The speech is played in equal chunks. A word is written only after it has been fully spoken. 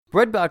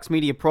Breadbox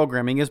Media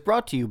Programming is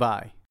brought to you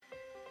by.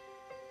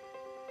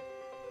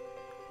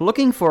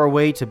 Looking for a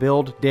way to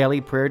build daily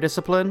prayer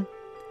discipline?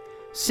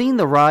 Seen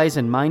the rise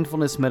in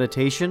mindfulness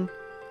meditation,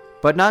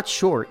 but not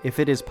sure if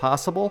it is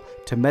possible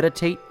to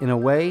meditate in a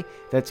way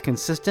that's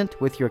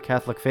consistent with your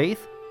Catholic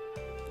faith?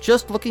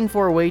 Just looking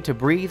for a way to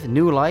breathe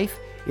new life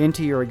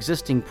into your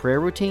existing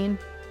prayer routine?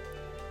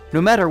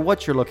 No matter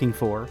what you're looking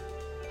for,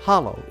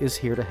 Hallow is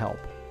here to help.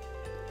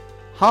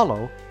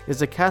 Hallow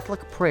is a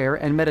Catholic prayer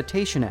and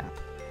meditation app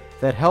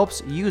that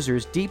helps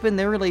users deepen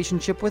their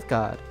relationship with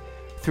God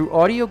through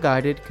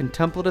audio-guided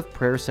contemplative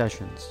prayer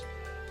sessions.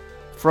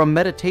 From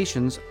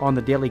meditations on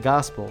the daily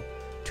gospel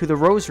to the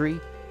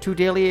rosary to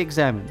daily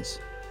examens,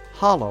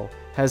 Hallow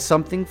has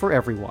something for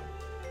everyone.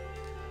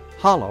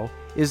 Hallow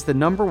is the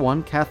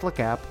 #1 Catholic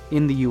app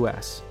in the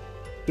U.S.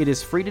 It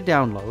is free to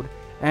download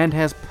and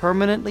has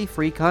permanently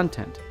free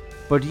content,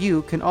 but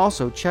you can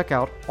also check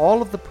out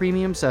all of the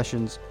premium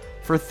sessions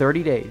for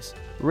 30 days,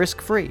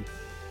 risk-free,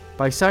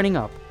 by signing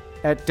up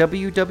at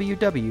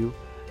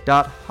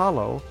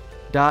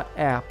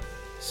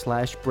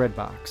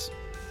www.hallow.app/breadbox.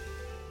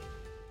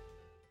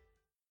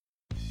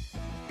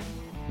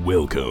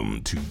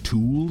 Welcome to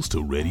Tools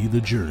to Ready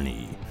the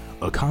Journey,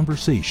 a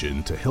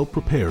conversation to help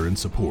prepare and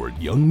support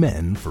young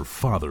men for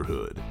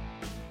fatherhood.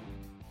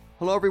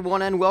 Hello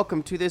everyone and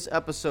welcome to this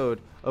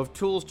episode of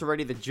Tools to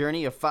Ready the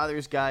Journey, a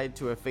father's guide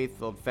to a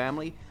faith-filled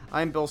family.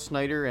 I'm Bill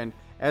Snyder, and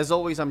as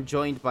always I'm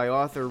joined by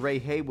author Ray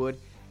Haywood.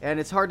 And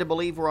it's hard to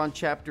believe we're on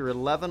chapter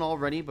 11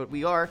 already, but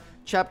we are.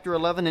 Chapter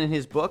 11 in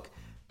his book,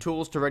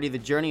 Tools to Ready the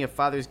Journey, A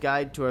Father's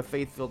Guide to a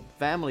Faith-Filled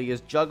Family, is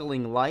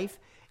Juggling Life.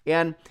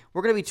 And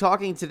we're going to be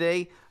talking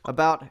today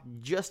about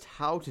just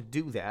how to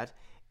do that.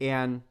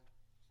 And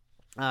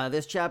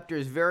this chapter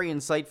is very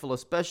insightful,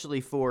 especially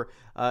for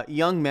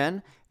young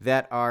men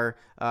that are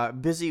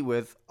busy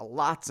with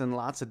lots and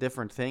lots of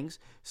different things.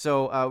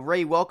 So,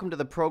 Ray, welcome to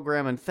the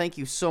program, and thank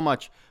you so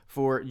much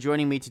for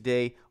joining me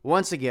today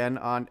once again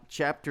on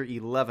Chapter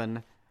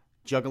 11,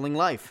 Juggling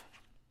Life.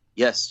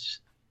 Yes,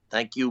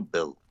 thank you,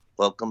 Bill.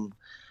 Welcome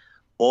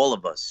all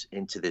of us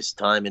into this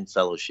time in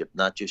fellowship,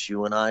 not just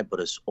you and I, but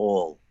us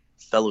all.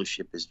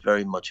 Fellowship is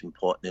very much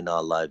important in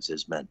our lives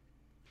as men.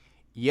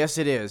 Yes,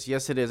 it is.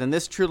 Yes, it is. And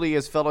this truly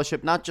is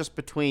fellowship, not just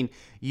between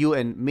you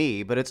and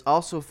me, but it's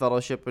also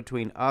fellowship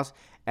between us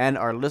and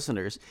our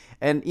listeners.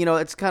 And,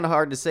 it's kind of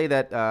hard to say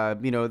that,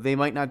 they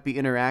might not be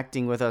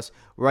interacting with us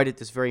right at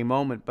this very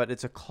moment, but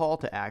it's a call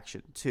to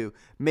action to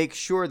make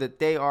sure that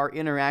they are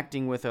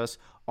interacting with us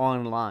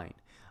online.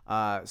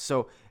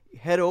 So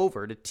head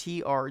over to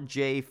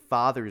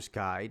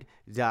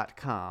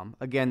trjfathersguide.com.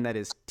 Again, that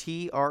is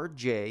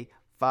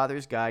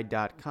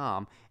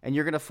trjfathersguide.com, and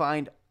you're going to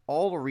find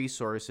all the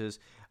resources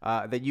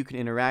that you can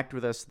interact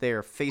with us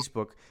there,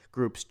 Facebook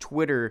groups,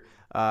 Twitter,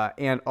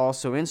 and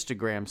also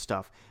Instagram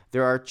stuff.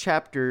 There are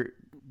chapter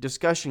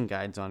discussion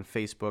guides on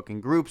Facebook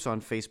and groups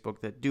on Facebook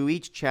that do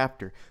each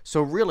chapter.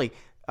 So really,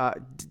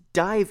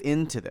 dive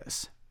into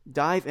this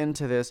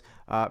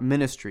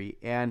ministry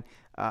and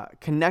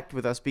connect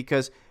with us,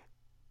 because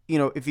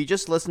if you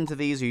just listen to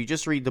these or you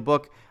just read the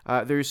book,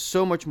 there's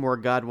so much more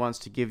God wants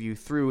to give you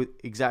through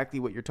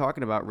exactly what you're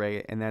talking about,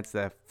 Ray, and that's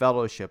the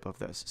fellowship of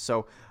this.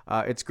 So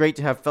it's great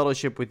to have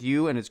fellowship with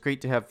you, and it's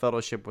great to have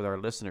fellowship with our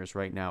listeners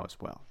right now as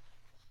well.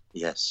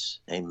 Yes,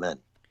 amen.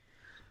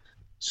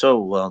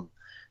 So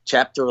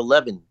Chapter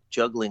 11,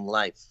 Juggling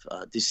Life.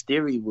 This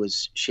theory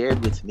was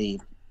shared with me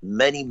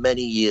many,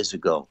 many years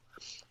ago.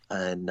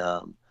 And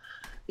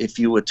if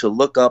you were to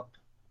look up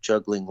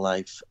Juggling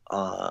Life,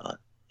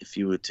 if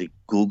you were to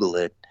Google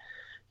it,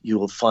 you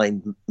will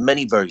find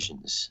many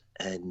versions.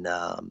 And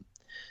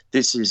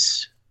this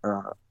is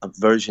a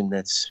version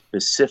that's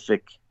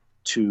specific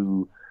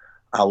to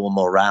our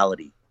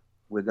morality.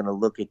 We're going to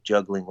look at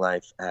Juggling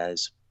Life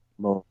as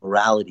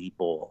morality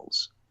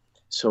balls.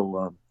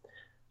 So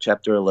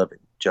Chapter 11,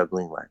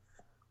 Juggling Life.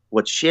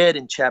 What's shared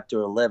in Chapter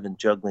 11,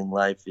 Juggling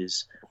Life,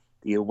 is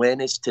the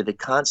awareness to the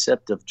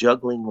concept of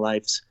juggling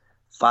life's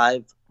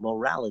 5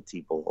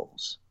 morality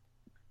balls.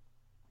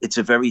 It's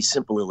a very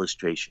simple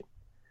illustration,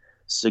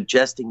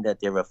 suggesting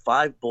that there are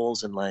 5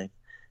 balls in life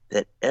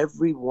that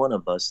every one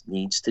of us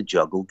needs to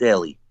juggle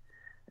daily,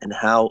 and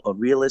how a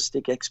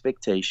realistic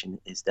expectation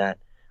is that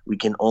we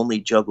can only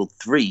juggle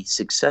 3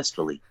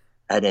 successfully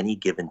at any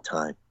given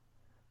time.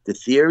 The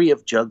theory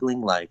of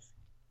juggling life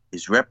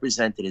is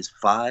represented as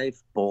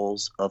 5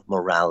 balls of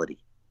morality: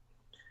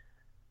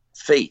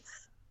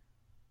 faith,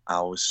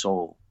 our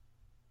soul;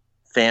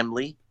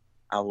 family,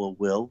 our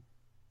will;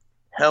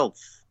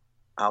 health,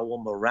 our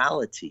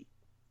morality;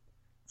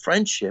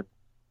 friendship,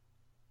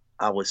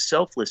 our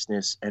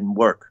selflessness; and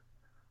work,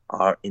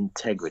 our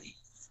integrity.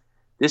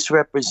 This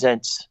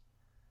represents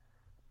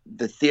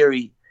the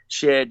theory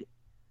shared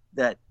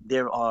that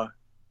there are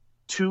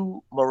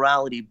 2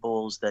 morality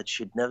balls that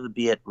should never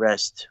be at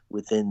rest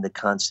within the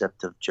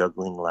concept of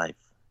juggling life.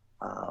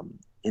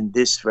 In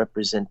this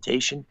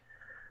representation,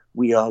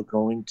 we are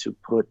going to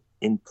put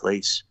in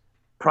place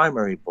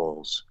primary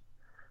balls.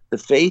 The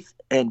faith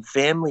and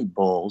family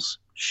balls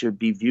should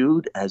be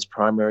viewed as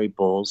primary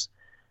balls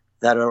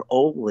that are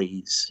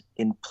always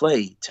in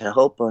play to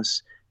help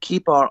us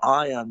keep our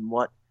eye on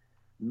what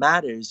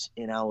matters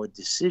in our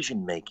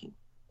decision making.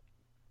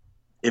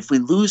 If we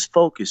lose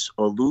focus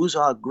or lose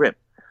our grip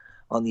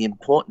on the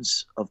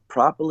importance of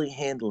properly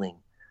handling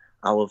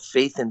our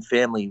faith and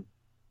family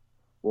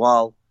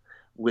while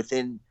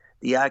within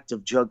the act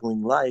of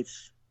juggling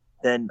life,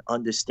 then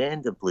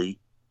understandably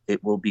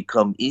it will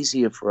become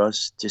easier for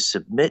us to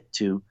submit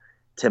to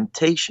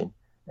temptation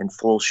and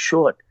fall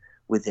short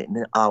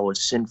within our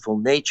sinful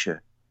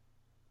nature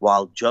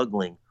while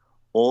juggling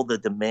all the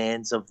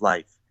demands of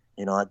life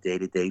in our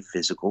day-to-day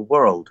physical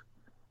world.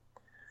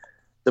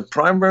 The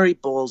primary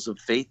balls of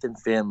faith and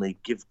family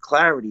give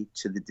clarity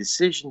to the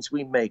decisions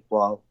we make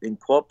while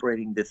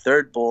incorporating the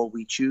third ball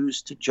we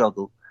choose to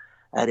juggle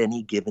at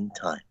any given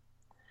time.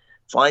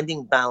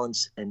 Finding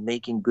balance and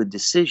making good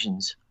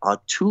decisions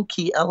are two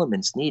key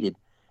elements needed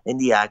in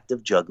the act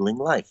of juggling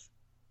life.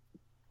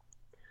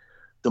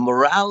 The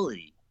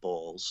morality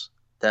balls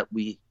that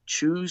we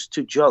choose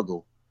to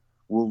juggle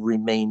will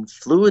remain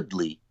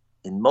fluidly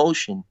in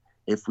motion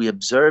if we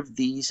observe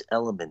these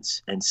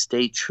elements and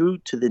stay true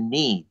to the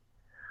need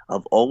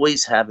of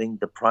always having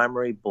the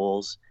primary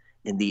balls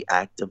in the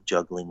act of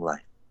juggling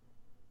life.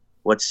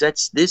 What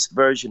sets this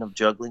version of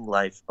juggling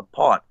life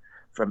apart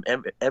from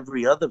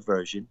every other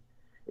version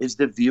is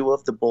the view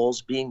of the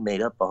balls being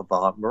made up of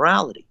our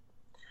morality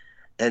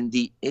and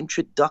the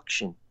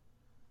introduction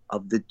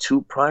of the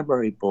two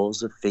primary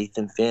balls of faith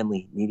and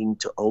family needing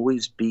to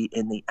always be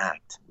in the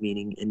act,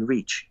 meaning in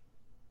reach.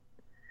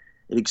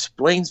 It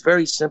explains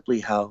very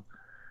simply how,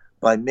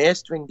 by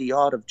mastering the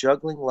art of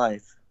juggling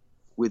life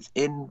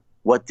within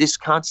what this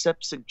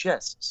concept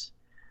suggests,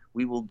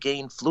 we will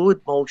gain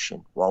fluid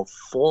motion while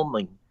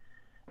forming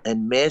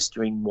and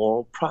mastering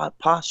moral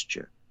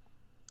posture.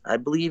 I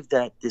believe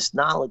that this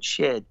knowledge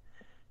shared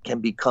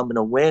can become an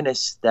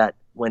awareness that,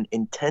 when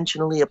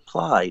intentionally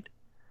applied,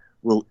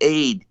 will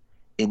aid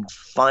in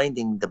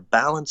finding the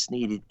balance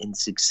needed in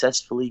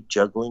successfully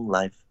juggling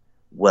life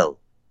well.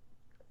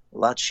 A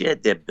lot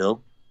shared there,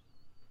 Bill.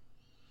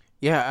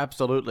 Yeah,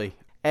 absolutely.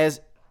 As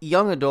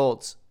young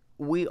adults,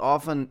 we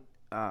often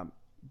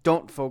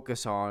don't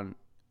focus on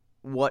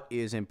what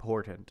is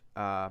important.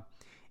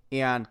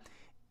 And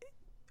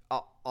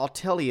I'll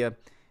tell you,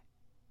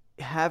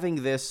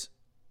 having this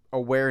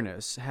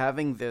awareness,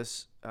 having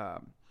this,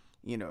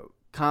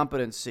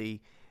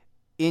 competency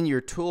in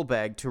your tool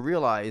bag to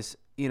realize,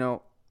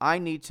 I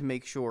need to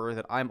make sure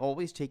that I'm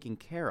always taking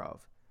care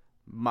of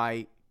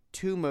my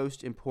two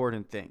most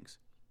important things,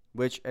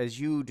 which, as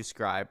you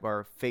describe,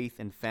 are faith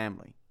and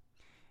family.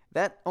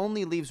 That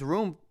only leaves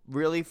room,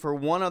 really, for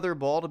one other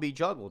ball to be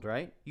juggled,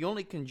 right? You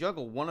only can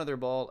juggle one other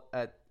ball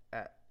at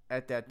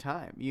that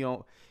time.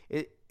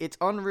 It's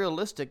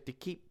unrealistic to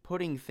keep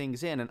putting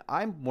things in, and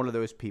I'm one of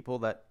those people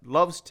that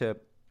loves to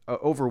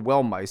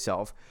overwhelm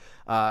myself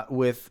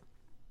with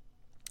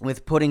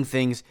putting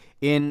things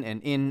in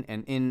and in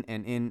and in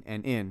and in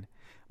and in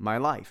my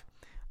life.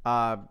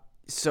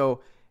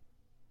 So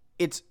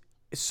it's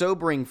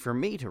sobering for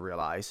me to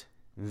realize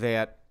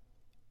that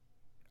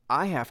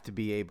I have to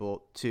be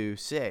able to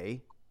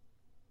say,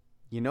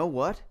 you know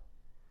what?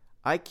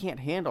 I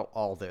can't handle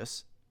all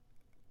this.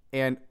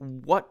 And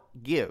what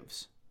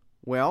gives?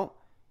 Well,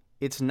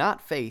 it's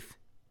not faith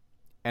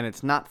and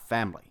it's not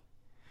family.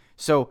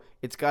 So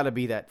it's got to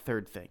be that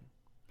third thing.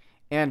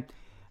 And,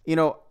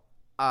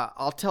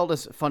 I'll tell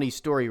this funny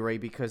story, Ray,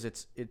 because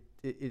it's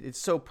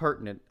so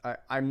pertinent.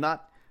 I'm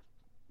not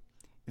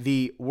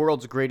the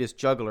world's greatest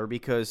juggler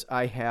because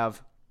I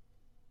have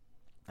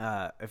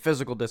a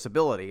physical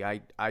disability.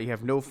 I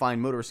have no fine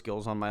motor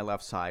skills on my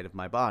left side of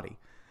my body.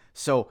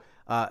 So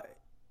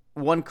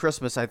one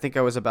Christmas, I think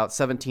I was about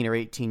 17 or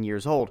 18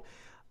 years old,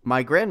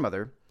 my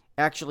grandmother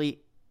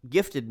actually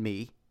gifted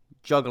me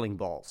juggling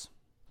balls,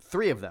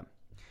 3 of them.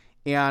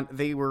 And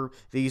they were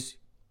these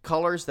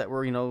colors that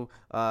were,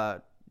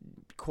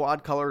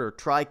 quad-colored or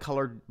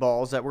tri-colored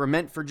balls that were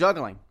meant for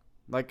juggling,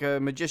 like a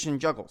magician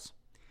juggles.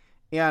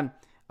 And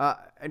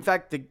in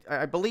fact,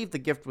 I believe the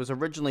gift was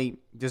originally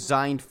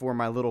designed for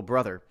my little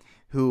brother,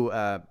 who,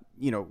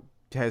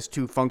 has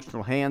 2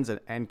 functional hands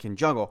and can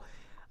juggle.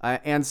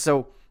 And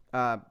so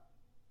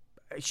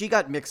she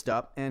got mixed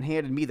up and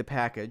handed me the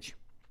package.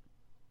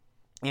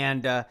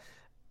 And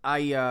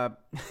I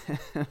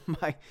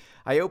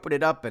opened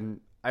it up and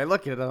I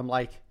look at it and I'm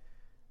like,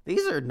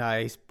 these are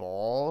nice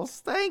balls.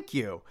 Thank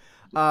you.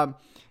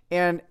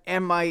 And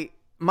my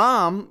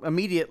mom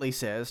immediately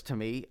says to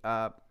me,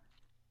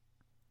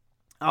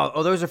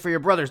 Oh, those are for your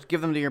brothers. Give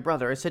them to your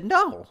brother. I said,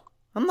 no,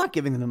 I'm not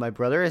giving them to my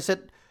brother. I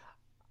said,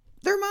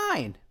 they're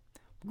mine.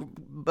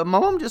 But my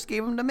mom just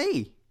gave them to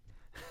me.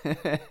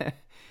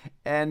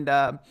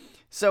 And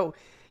so,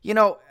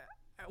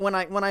 when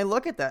I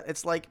look at that,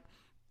 it's like,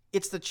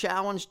 it's the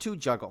challenge to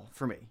juggle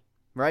for me,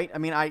 right? I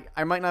mean,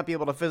 I might not be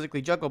able to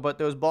physically juggle, but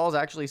those balls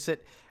actually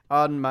sit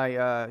on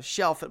my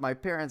shelf at my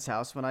parents'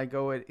 house when I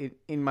go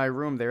in my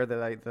room there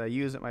that I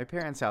use at my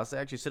parents' house. They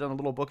actually sit on a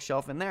little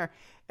bookshelf in there.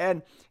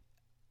 And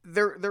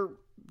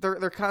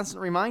they're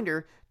constant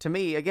reminder to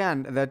me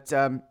again that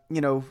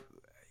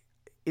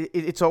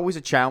it's always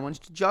a challenge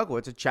to juggle.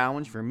 It's a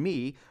challenge for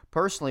me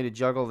personally to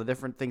juggle the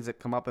different things that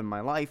come up in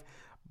my life.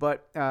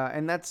 But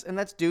and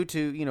that's due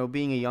to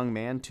being a young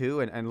man too,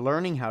 and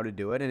learning how to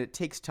do it, and it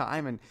takes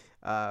time and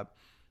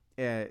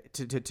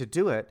to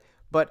do it.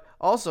 But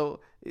also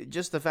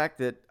just the fact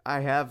that I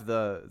have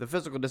the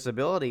physical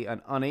disability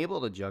and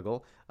unable to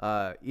juggle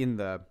in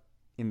the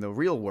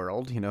real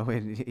world,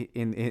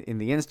 in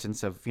the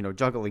instance of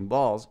juggling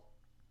balls,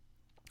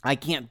 I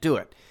can't do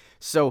it.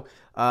 So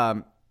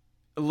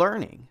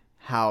learning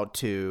how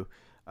to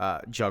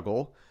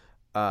juggle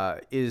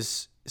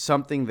is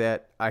something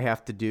that I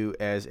have to do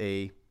as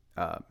a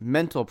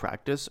mental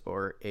practice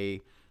or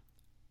a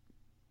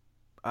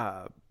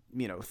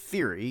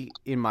theory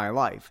in my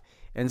life.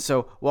 And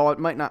so while it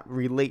might not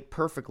relate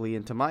perfectly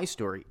into my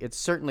story, it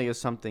certainly is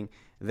something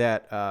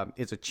that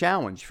is a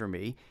challenge for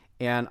me,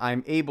 and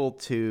I'm able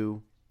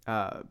to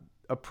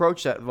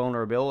approach that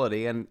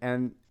vulnerability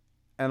and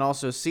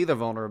also see the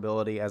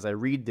vulnerability as I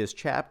read this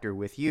chapter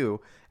with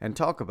you and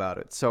talk about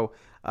it. So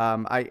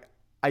I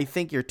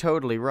think you're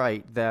totally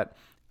right that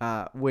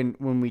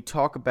when we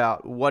talk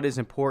about what is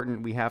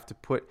important, we have to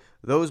put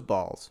those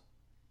balls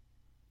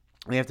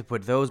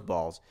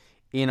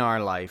in our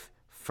life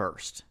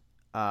first.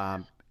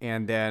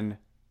 And then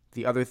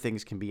the other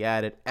things can be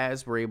added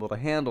as we're able to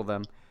handle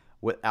them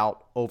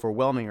without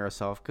overwhelming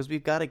ourselves, because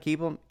we've got to keep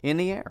them in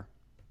the air.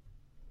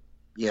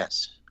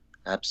 Yes,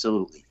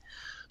 absolutely.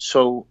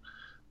 So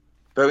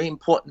very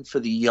important for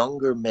the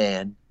younger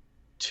man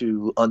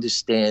to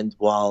understand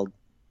while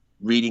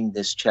reading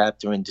this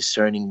chapter and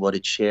discerning what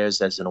it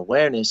shares as an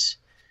awareness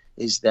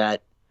is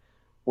that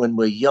when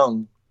we're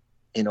young,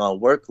 in our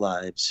work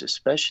lives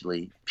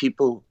especially,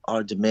 people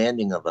are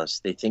demanding of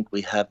us. They think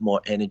we have more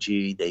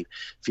energy. They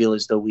feel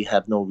as though we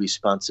have no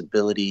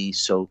responsibility.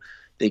 So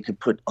they could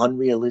put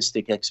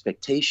unrealistic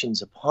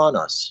expectations upon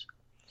us.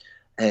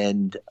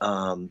 And,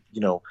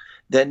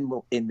 then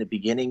in the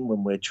beginning,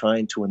 when we're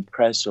trying to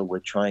impress or we're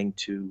trying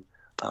to,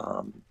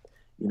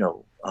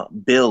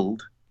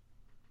 build,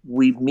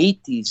 we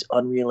meet these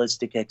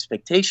unrealistic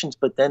expectations.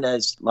 But then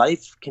as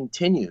life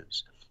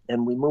continues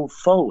and we move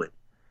forward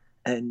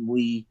and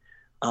we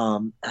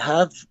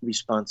have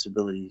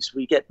responsibilities,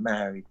 we get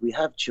married, we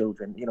have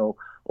children,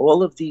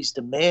 all of these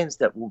demands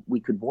that we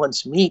could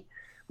once meet,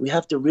 we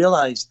have to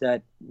realize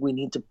that we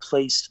need to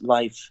place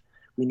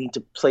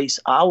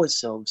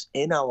ourselves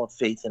in our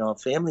faith, in our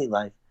family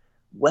life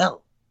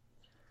well.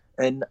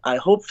 And I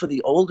hope for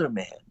the older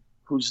man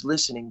who's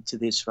listening to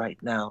this right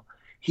now,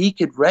 he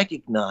could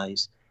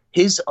recognize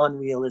his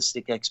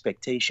unrealistic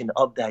expectation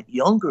of that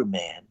younger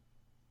man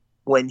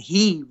when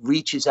he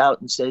reaches out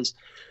and says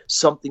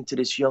something to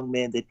this young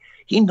man that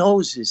he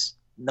knows is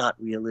not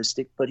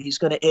realistic, but he's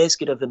going to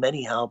ask it of him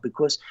anyhow,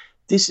 because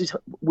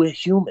we're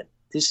human.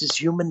 This is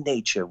human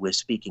nature we're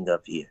speaking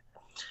of here.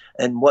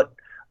 And what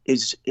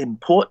is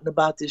important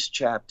about this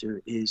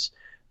chapter is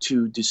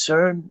to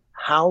discern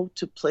how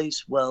to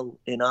place well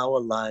in our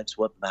lives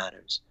what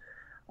matters.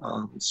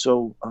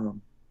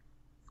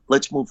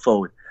 Let's move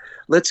forward.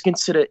 Let's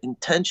consider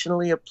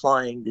intentionally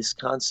applying this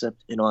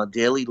concept in our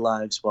daily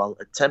lives while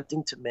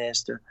attempting to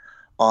master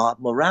our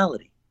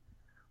morality,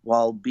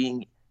 while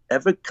being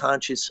ever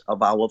conscious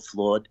of our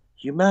flawed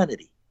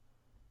humanity.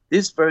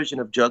 This version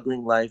of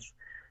juggling life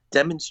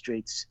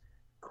demonstrates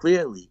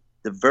clearly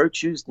the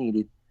virtues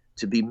needed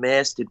to be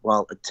mastered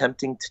while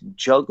attempting to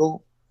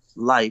juggle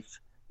life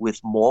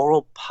with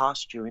moral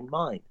posture in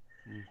mind,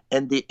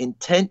 and the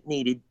intent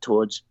needed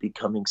towards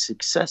becoming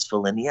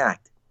successful in the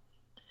act.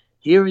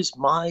 Here is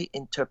my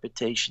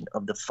interpretation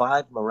of the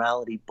 5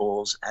 morality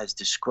balls as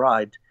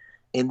described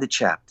in the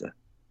chapter.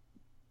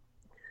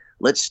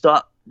 Let's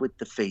start with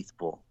the faith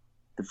ball.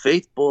 The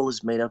faith ball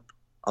is made up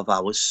of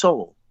our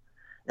soul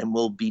and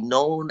will be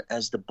known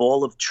as the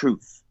ball of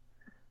truth.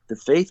 The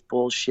faith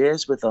ball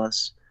shares with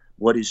us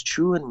what is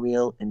true and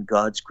real in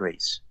God's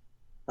grace.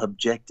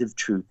 Objective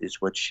truth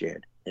is what's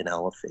shared in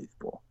our faith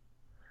ball.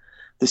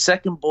 The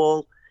second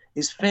ball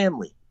is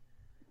family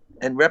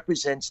and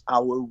represents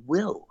our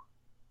will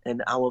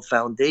and our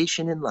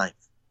foundation in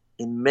life.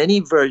 In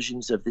many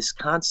versions of this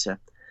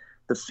concept,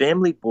 the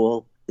family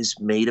ball is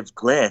made of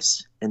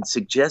glass and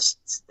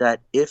suggests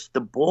that if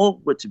the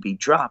ball were to be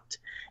dropped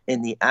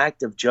in the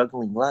act of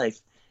juggling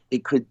life,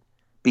 it could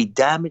be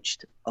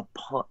damaged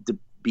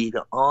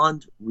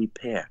beyond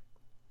repair,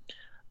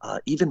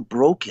 even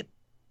broken.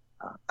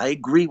 I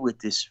agree with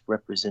this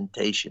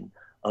representation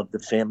of the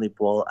family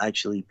ball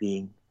actually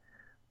being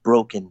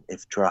broken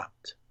if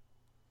dropped.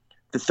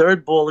 The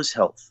third ball is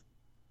health.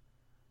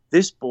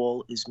 This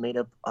ball is made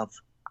up of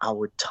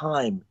our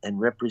time and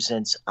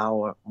represents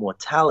our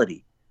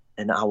mortality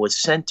and our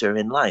center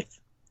in life.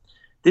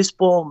 This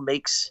ball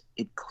makes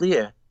it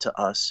clear to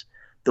us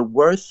the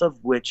worth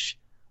of which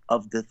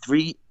of the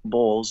 3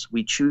 balls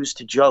we choose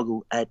to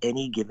juggle at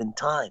any given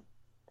time.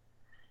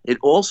 It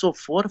also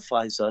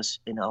fortifies us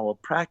in our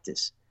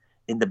practice,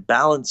 in the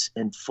balance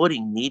and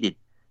footing needed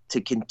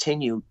to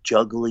continue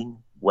juggling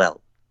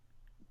well.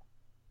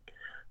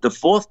 The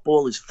 4th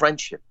ball is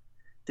friendship.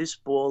 This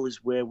ball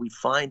is where we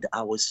find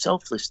our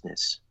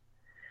selflessness.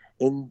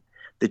 In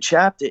the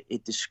chapter,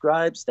 it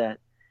describes that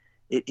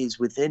it is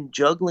within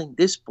juggling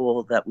this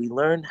ball that we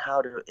learn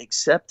how to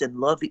accept and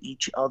love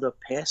each other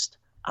past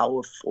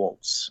our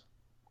faults.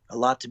 A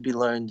lot to be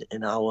learned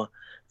in our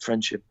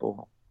friendship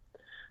ball.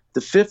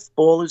 The fifth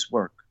ball is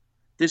work.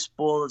 This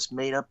ball is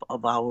made up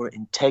of our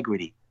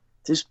integrity.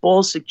 This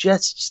ball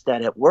suggests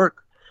that at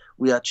work,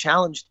 we are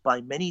challenged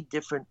by many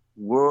different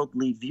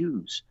worldly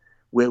views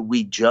where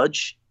we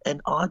judge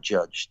and are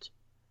judged.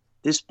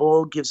 This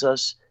ball gives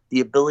us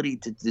the ability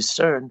to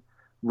discern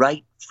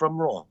right from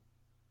wrong.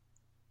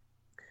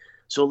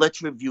 So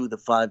let's review the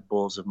 5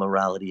 balls of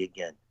morality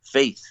again.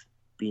 Faith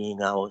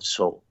being our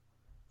soul,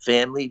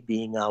 family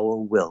being our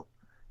will,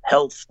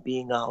 health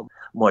being our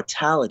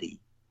mortality,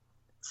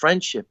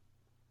 friendship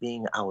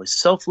being our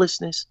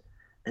selflessness,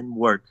 and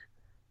work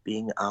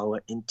being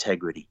our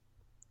integrity.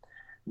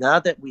 Now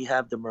that we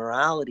have the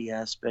morality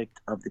aspect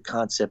of the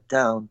concept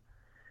down,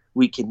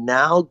 we can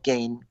now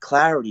gain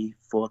clarity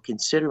for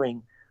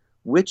considering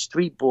which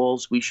 3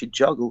 balls we should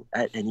juggle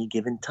at any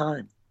given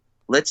time.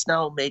 Let's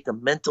now make a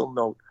mental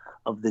note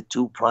of the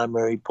 2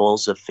 primary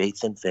balls of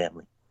faith and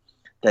family,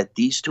 that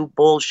these 2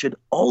 balls should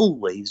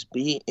always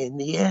be in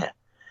the air,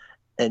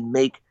 and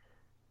make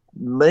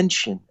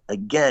mention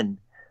again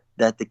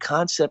that the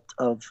concept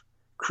of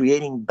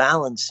creating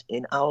balance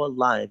in our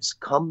lives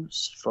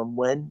comes from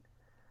when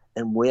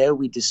and where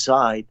we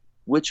decide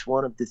which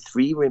one of the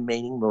 3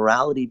 remaining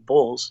morality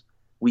balls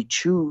we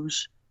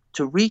choose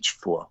to reach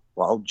for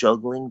while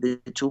juggling the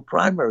 2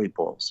 primary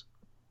balls.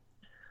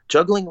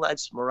 Juggling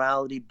life's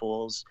morality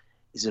balls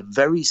is a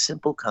very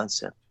simple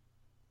concept.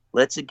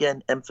 Let's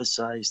again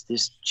emphasize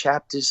this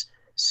chapter's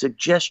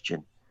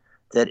suggestion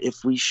that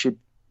if we should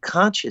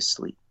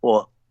consciously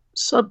or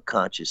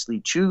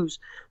subconsciously choose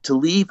to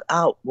leave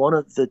out one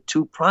of the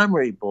 2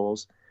 primary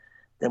balls,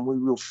 then we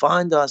will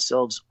find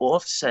ourselves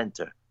off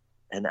center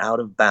and out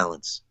of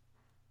balance.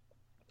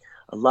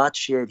 A lot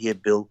shared here,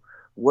 Bill.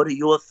 What are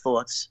your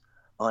thoughts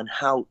on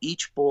how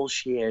each ball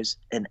shares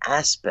an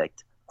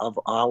aspect of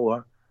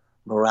our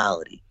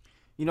morality?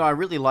 You know, I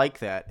really like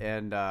that,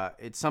 and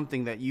it's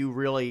something that you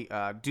really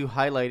do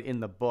highlight in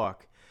the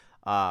book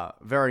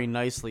very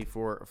nicely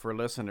for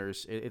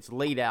listeners. It's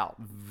laid out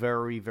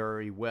very,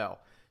 very well.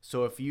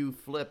 So if you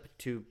flip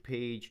to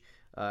page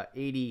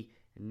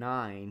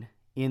 89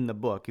 in the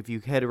book, if you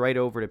head right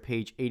over to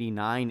page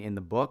 89 in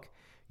the book,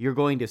 you're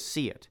going to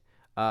see it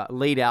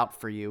laid out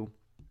for you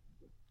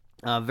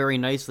very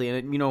nicely.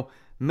 And, you know,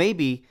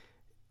 maybe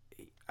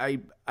I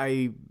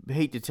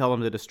hate to tell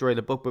them to destroy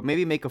the book, but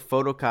maybe make a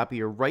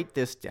photocopy or write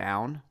this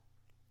down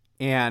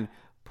and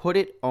put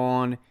it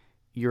on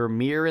your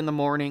mirror in the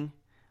morning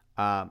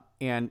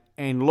and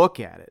look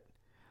at it.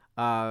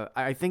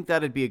 I think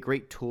that'd be a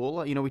great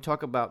tool. You know, we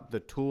talk about the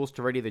tools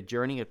to ready the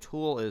journey. A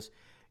tool is,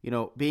 you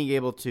know, being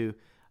able to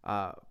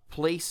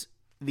place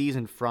these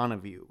in front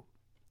of you.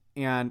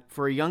 And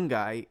for a young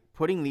guy,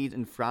 putting these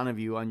in front of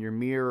you on your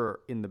mirror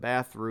in the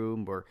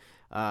bathroom or,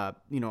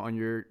 you know, on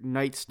your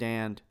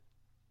nightstand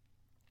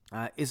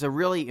is a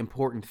really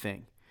important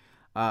thing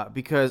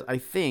because I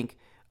think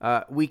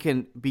we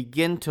can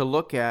begin to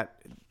look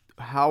at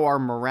how our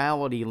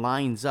morality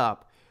lines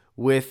up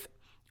with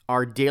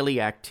our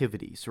daily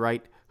activities,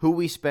 right? Who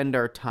we spend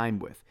our time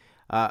with,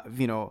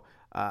 you know,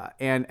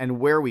 and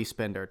where we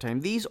spend our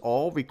time. These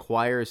all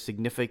require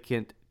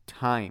significant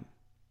time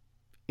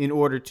in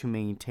order to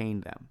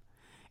maintain them.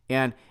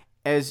 And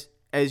as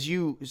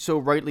you so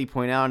rightly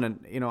point out,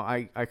 and you know,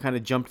 I kind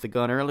of jumped the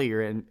gun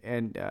earlier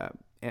and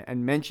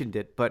mentioned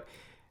it, but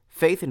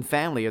faith and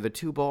family are the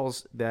 2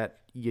 balls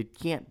that you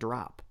can't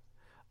drop.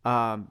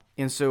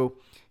 And so,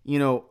 you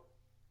know,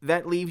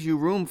 that leaves you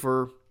room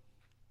for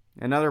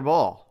another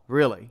ball,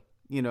 really,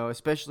 you know,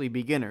 especially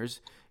beginners,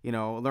 you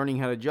know, learning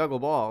how to juggle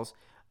balls.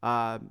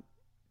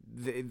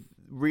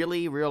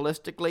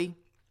 Realistically,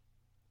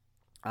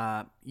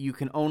 you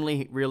can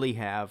only really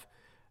have,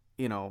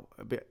 you know,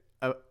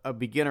 a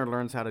beginner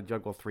learns how to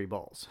juggle 3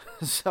 balls.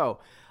 So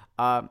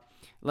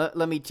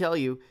let me tell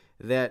you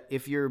that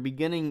if you're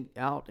beginning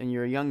out and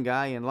you're a young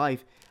guy in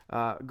life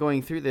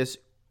going through this,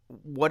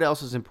 what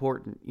else is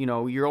important? You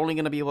know, you're only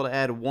going to be able to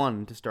add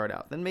 1 to start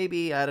out. Then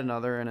maybe add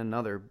another and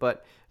another.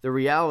 But the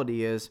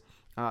reality is,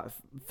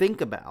 think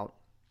about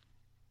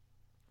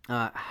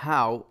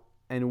how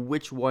and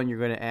which one you're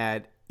going to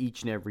add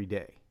each and every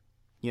day.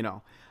 You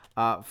know,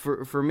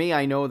 for me,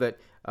 I know that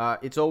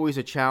it's always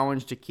a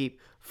challenge to keep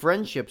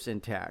friendships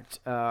intact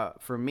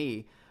for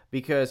me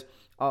because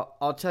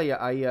I'll tell you,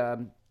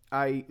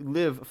 I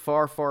live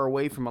far, far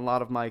away from a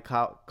lot of my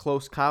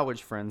close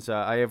college friends.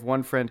 I have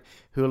one friend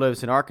who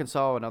lives in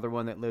Arkansas, another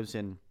one that lives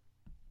in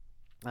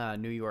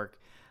New York,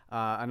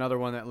 another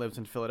one that lives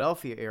in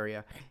Philadelphia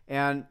area,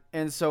 and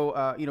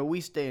so you know,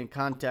 we stay in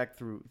contact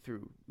through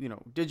you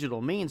know,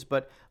 digital means.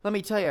 But let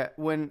me tell you,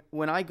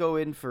 when I go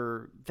in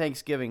for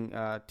Thanksgiving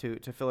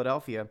to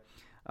Philadelphia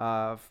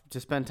to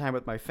spend time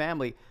with my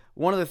family,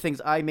 one of the things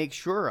I make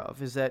sure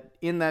of is that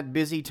in that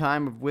busy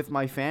time with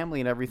my family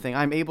and everything,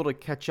 I'm able to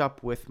catch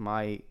up with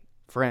my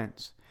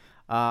friends.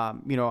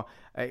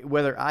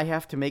 Whether I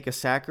have to make a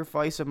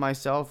sacrifice of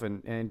myself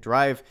and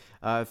drive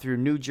through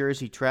New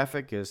Jersey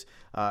traffic as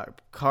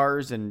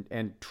cars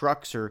and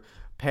trucks are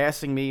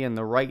passing me in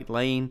the right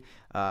lane,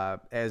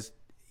 as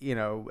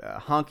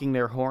honking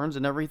their horns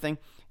and everything,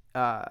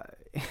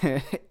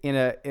 in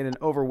an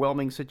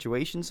overwhelming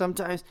situation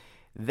sometimes,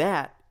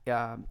 that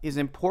is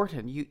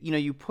important.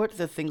 You put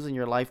the things in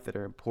your life that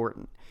are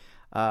important.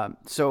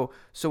 So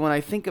when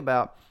I think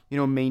about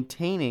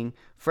maintaining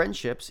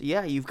friendships,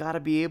 yeah, you've got to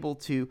be able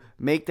to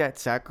make that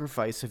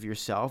sacrifice of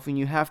yourself, and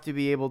you have to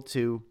be able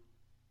to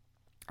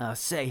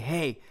say,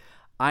 hey,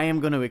 I am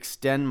going to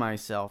extend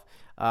myself.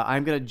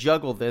 I'm going to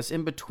juggle this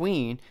in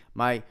between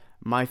my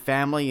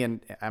family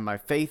and my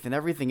faith and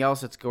everything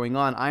else that's going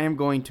on. I am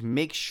going to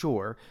make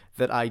sure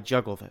that I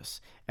juggle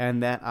this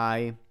and that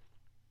I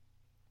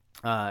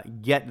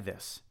get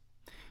this.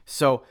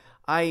 So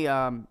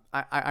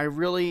I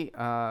really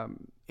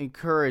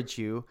encourage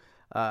you,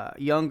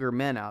 younger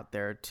men out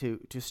there, to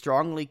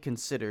strongly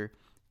consider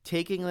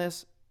taking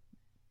this,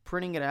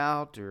 printing it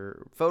out,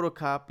 or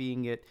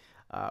photocopying it,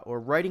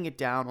 or writing it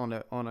down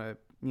on a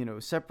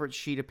separate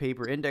sheet of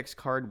paper, index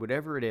card,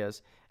 whatever it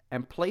is,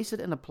 and place it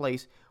in a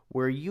place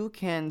where you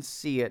can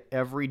see it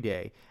every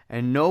day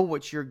and know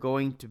what you're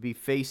going to be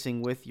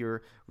facing with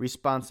your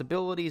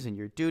responsibilities and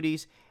your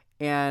duties,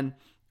 and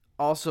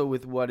also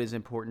with what is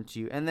important to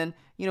you. And then,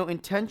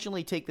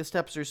 intentionally take the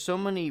steps. There's so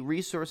many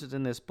resources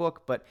in this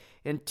book, but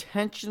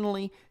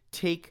intentionally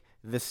take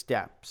the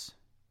steps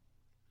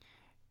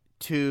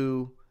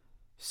to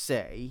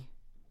say,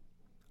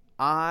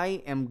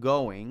 I am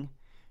going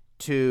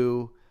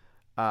to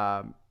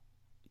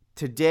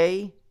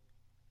today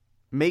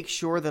make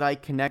sure that I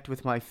connect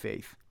with my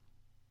faith.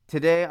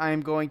 Today I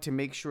am going to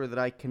make sure that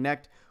I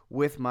connect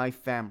with my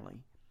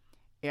family.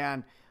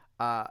 And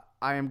I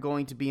am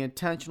going to be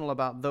intentional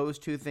about those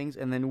two things.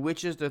 And then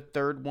which is the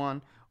third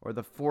one or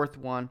the fourth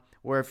one,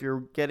 or if you're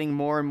getting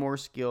more and more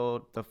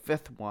skilled, the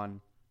fifth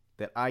one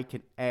that I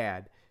can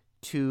add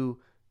to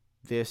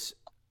this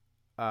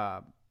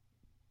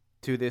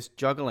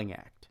juggling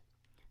act.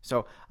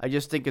 So I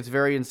just think it's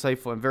very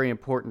insightful and very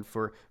important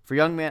for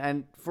young men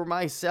and for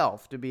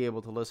myself to be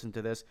able to listen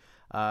to this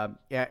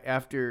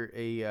after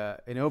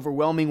an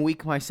overwhelming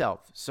week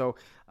myself. So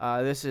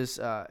this is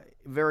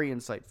very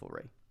insightful,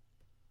 Ray.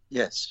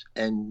 Yes,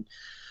 and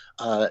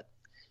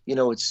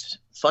it's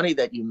funny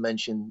that you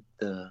mentioned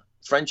the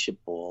friendship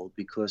ball,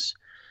 because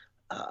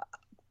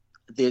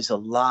there's a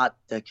lot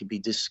that could be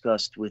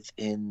discussed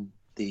within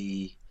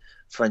the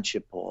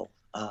friendship ball.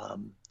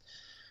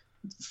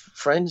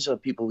 Friends are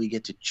people we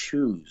get to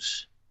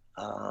choose.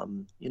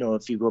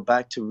 If you go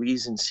back to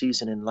Reason,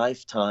 Season, and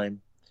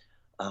Lifetime,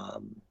 I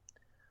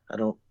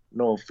don't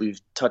know if we've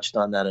touched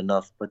on that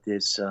enough, but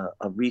there's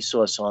a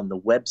resource on the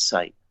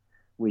website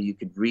where you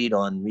could read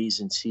on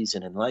Reason,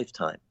 Season, and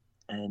Lifetime.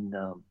 And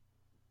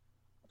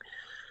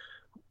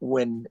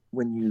when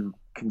you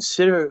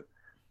consider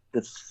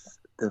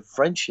the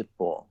friendship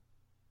ball,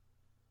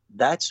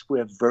 that's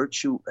where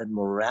virtue and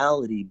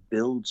morality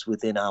builds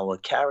within our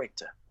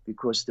character.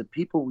 Because the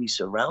people we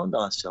surround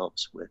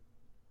ourselves with,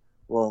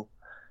 well,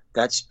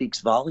 that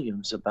speaks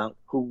volumes about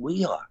who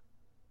we are.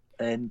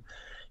 And,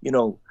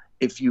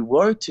 if you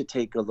were to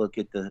take a look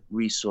at the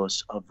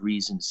resource of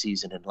Reason,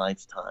 Season, and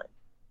Lifetime,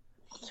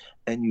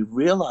 and you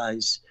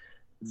realize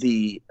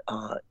the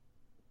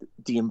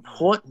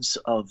importance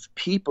of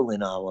people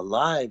in our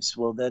lives,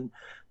 well, then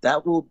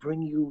that will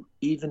bring you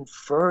even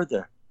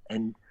further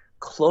and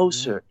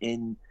closer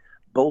in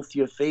both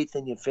your faith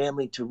and your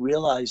family to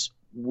realize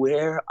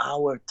where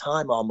our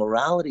time, our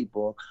morality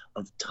ball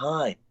of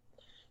time,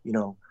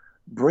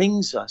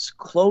 brings us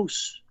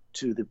close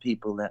to the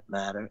people that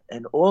matter.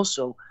 And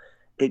also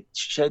it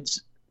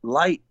sheds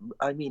light,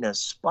 a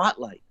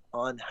spotlight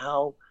on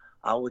how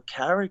our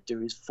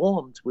character is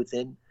formed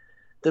within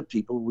the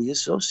people we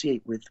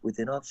associate with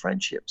within our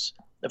friendships.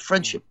 The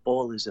friendship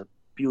ball is a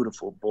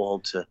beautiful ball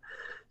to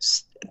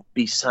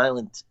be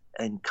silent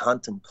and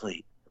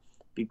contemplate,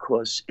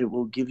 because it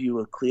will give you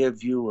a clear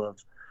view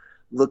of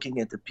looking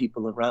at the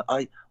people around.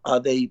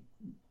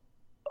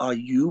 Are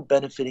you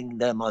benefiting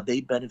them? Are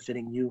they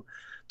benefiting you?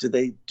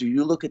 Do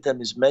you look at them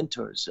as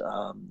mentors?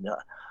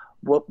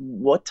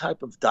 What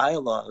type of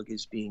dialogue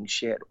is being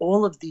shared?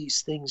 All of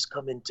these things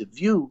come into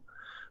view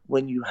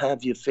when you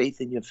have your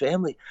faith in your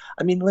family.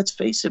 Let's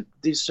face it,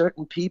 there's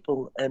certain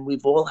people, and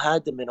we've all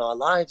had them in our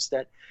lives,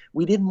 that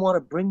we didn't want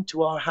to bring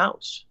to our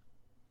house.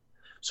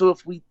 So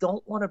if we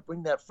don't want to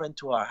bring that friend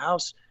to our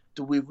house,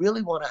 do we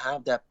really want to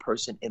have that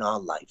person in our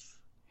life?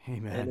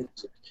 Amen. And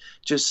it's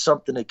just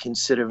something to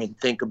consider and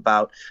think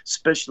about,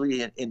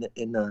 especially in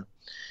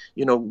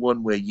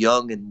when we're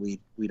young and we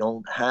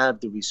don't have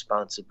the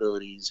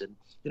responsibilities, and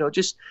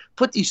just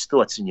put these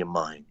thoughts in your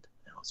mind.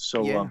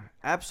 So yeah,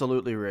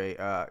 absolutely, Ray.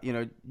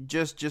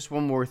 Just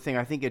one more thing.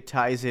 I think it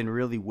ties in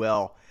really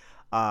well.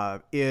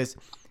 Is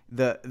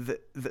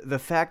the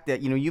fact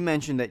that you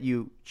mentioned that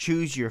you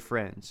choose your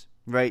friends,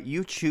 right?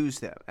 You choose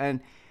them,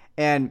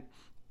 and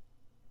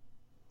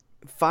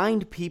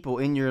find people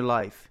in your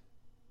life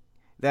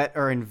that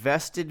are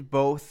invested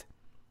both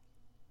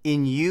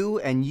in you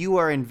and you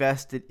are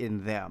invested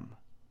in them.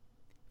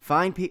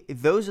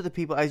 Those are the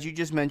people, as you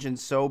just mentioned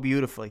so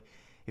beautifully.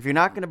 If you're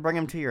not going to bring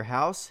them to your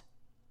house,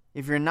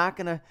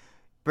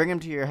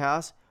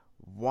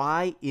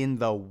 why in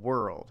the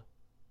world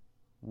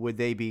would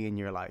they be in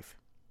your life?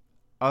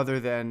 Other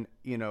than,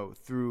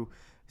 through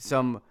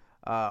some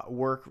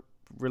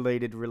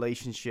work-related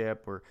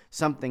relationship or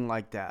something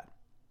like that.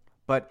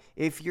 But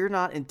if you're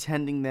not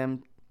intending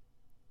them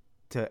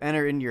to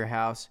enter into your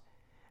house,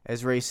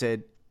 as Ray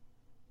said,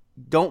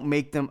 don't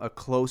make them a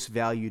close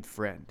valued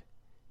friend.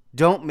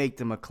 Don't make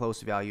them a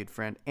close valued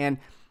friend. And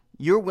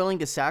you're willing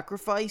to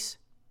sacrifice.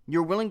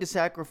 You're willing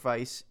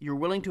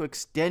to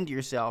extend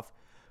yourself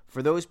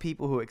for those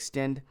people who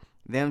extend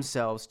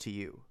themselves to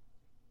you.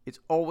 It's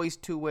always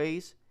two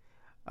ways.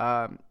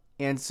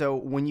 And so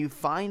when you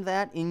find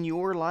that in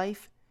your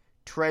life,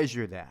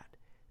 treasure that.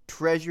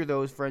 Treasure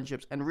those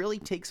friendships and really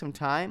take some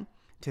time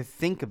to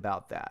think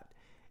about that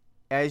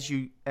as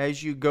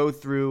you go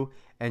through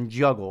and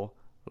juggle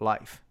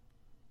life.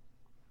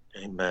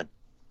 Amen.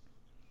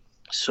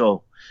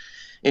 So,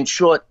 in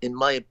short, in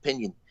my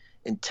opinion,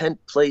 intent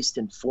placed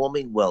in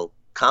forming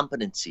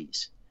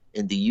competencies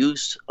in the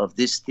use of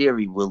this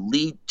theory will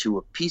lead to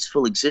a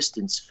peaceful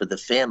existence for the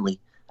family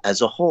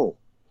as a whole.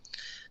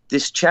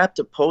 This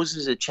chapter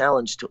poses a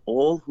challenge to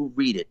all who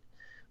read it,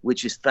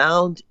 which is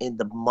found in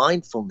the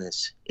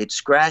mindfulness it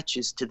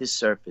scratches to the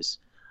surface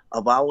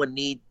of our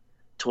need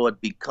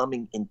toward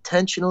becoming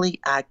intentionally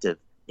active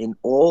in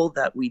all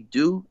that we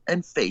do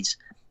and face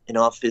in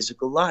our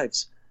physical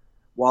lives,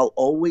 while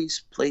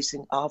always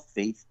placing our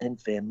faith and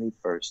family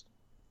first.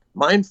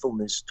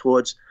 Mindfulness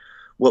towards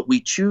what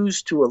we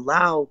choose to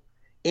allow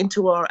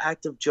into our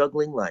active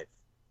juggling life,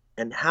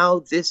 and how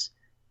this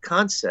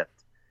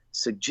concept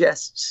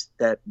suggests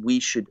that we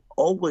should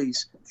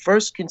always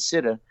first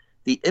consider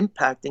the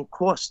impact and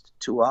cost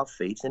to our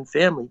faith and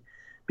family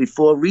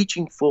before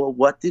reaching for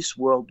what this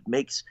world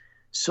makes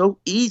so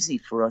easy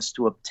for us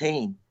to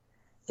obtain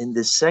in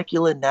the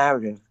secular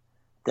narrative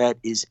that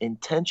is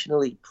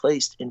intentionally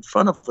placed in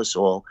front of us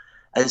all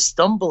as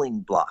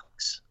stumbling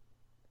blocks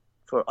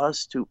for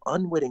us to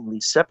unwittingly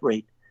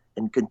separate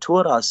and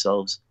contort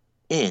ourselves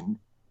in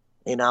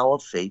our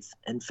faith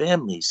and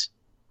families.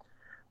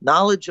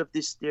 Knowledge of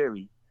the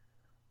theory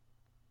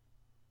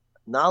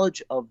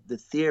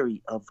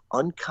of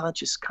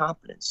unconscious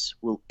competence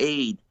will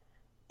aid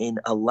in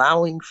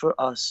allowing for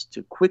us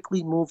to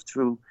quickly move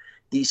through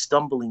these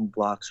stumbling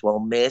blocks while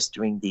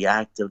mastering the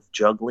act of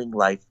juggling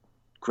life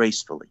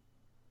gracefully.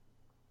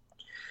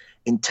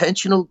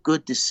 Intentional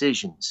good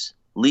decisions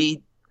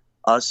lead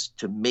us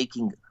to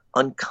making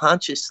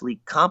unconsciously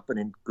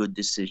competent good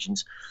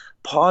decisions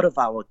part of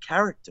our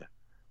character,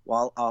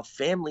 while our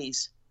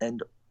families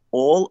and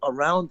all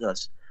around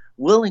us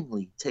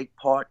willingly take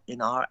part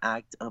in our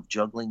act of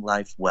juggling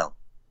life well.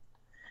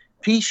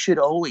 Peace should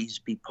always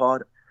be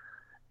part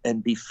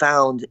and be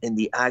found in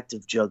the act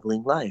of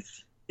juggling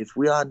life. If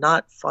we are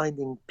not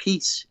finding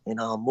peace in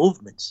our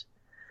movements,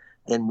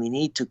 then we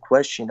need to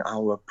question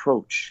our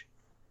approach.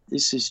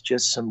 This is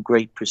just some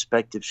great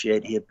perspective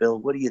shared here, Bill.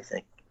 What do you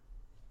think?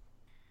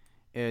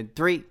 In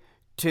 3,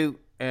 2,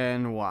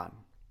 and 1.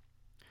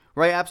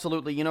 Right,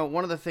 absolutely.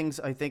 One of the things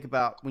I think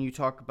about when you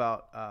talk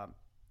about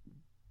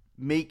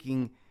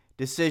making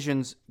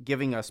decisions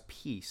giving us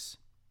peace,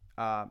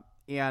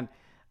 and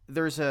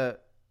there's a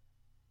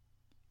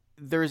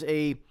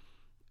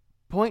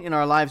point in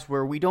our lives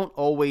where we don't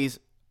always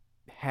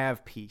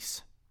have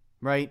peace,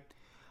 right?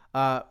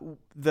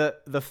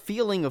 The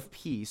feeling of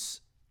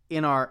peace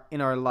in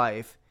our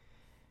life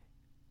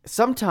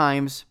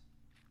sometimes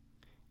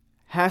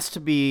has to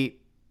be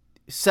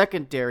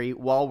secondary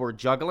while we're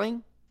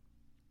juggling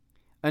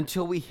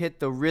until we hit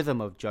the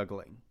rhythm of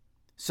juggling.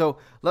 So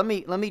let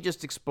me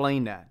just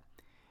explain that.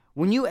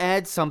 When you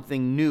add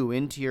something new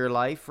into your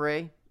life,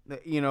 Ray,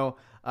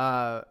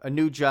 a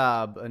new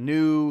job, a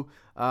new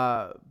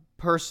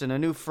person, a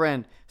new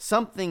friend,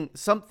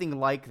 something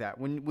like that.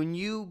 When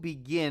you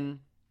begin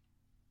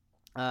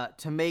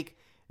to make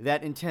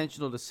that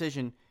intentional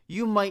decision,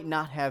 you might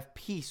not have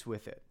peace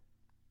with it.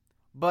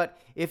 But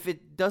if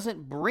it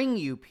doesn't bring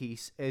you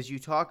peace, as you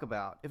talk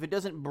about, if it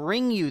doesn't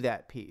bring you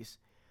that peace,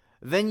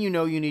 then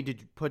you need to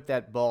put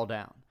that ball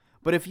down.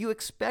 But if you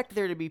expect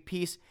there to be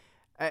peace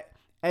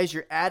as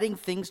you're adding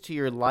things to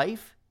your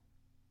life,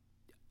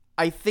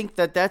 I think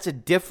that's a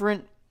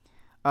different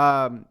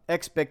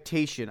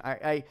expectation.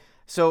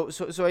 So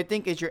I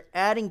think as you're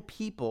adding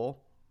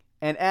people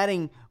and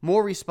adding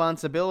more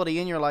responsibility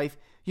in your life,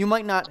 you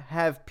might not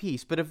have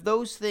peace. But if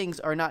those things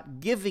are not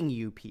giving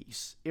you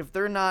peace, if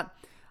they're not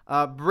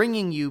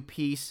bringing you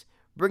peace,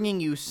 bringing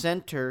you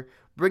center,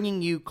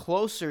 bringing you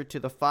closer to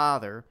the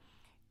Father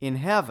in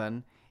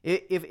heaven,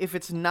 if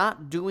it's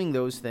not doing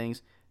those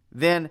things,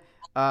 then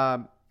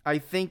I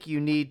think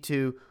you need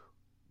to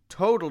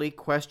totally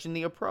question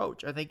the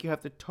approach. I think you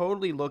have to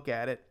totally look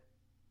at it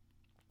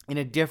in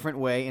a different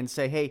way and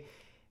say, hey,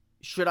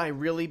 should I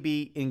really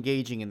be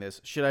engaging in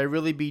this? Should I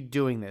really be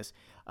doing this?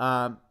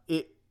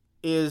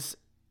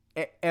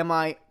 am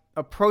I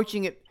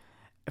approaching it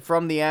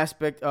from the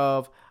aspect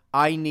of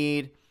I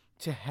need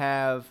to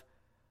have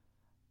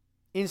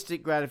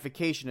instant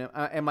gratification?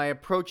 Am I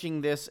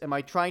approaching this? Am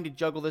I trying to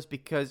juggle this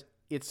because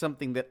it's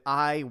something that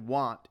I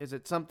want? Is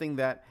it something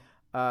that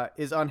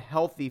is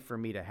unhealthy for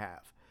me to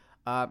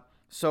have?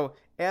 So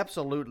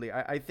absolutely,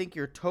 I think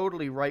you're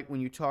totally right when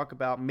you talk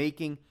about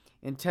making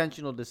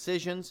intentional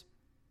decisions,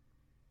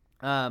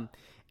 and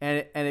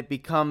it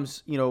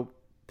becomes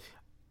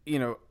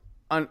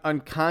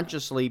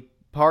unconsciously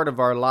part of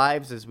our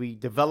lives as we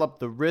develop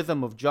the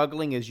rhythm of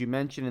juggling, as you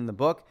mentioned in the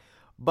book.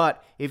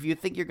 But if you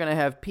think you're going to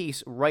have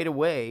peace right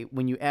away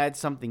when you add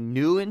something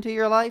new into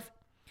your life,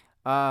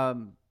 I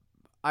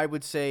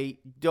would say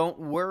don't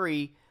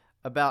worry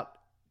about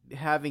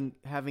having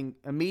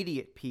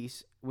immediate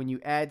peace when you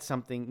add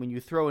something, when you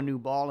throw a new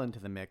ball into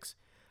the mix.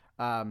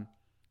 But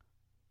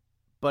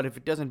if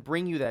it doesn't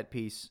bring you that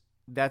peace,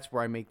 that's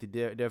where I make the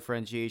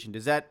differentiation.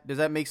 Does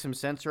that make some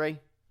sense, Ray?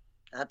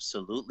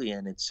 Absolutely,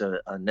 and it's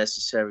a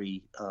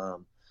necessary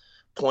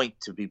point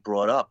to be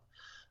brought up.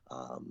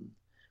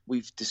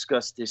 We've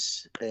discussed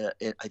this,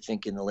 I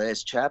think, in the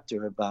last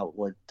chapter about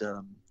what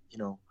the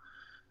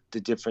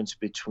difference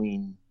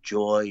between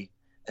joy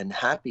and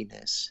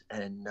happiness,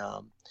 and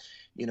a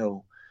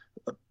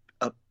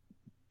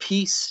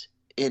peace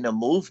in a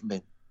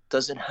movement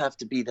doesn't have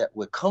to be that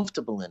we're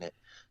comfortable in it,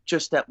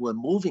 just that we're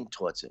moving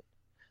towards it.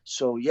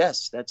 So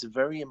yes, that's a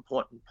very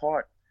important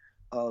part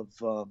of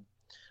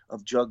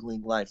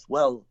juggling life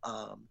well.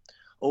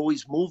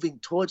 Always moving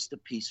towards the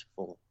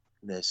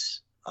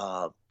peacefulness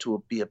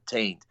to be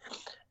obtained.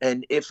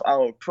 And if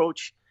our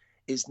approach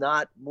is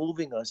not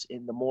moving us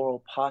in the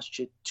moral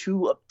posture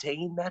to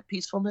obtain that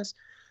peacefulness,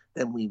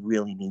 then we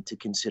really need to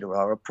consider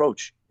our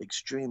approach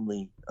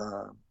extremely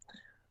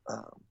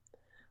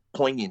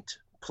poignant,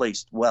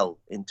 placed well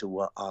into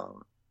our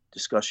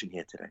discussion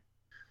here today.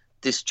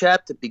 This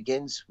chapter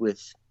begins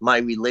with my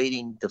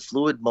relating the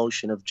fluid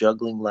motion of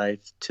juggling life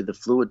to the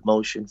fluid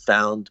motion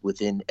found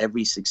within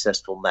every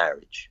successful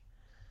marriage.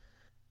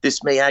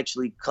 This may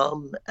actually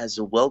come as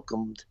a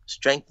welcomed,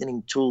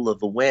 strengthening tool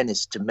of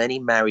awareness to many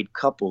married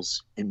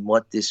couples in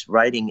what this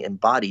writing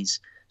embodies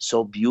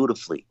so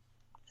beautifully.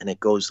 And it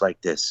goes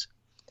like this.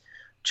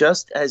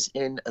 Just as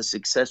in a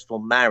successful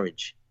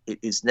marriage, it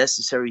is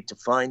necessary to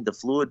find the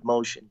fluid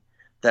motion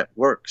that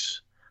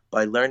works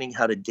by learning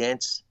how to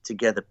dance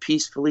together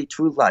peacefully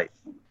through life.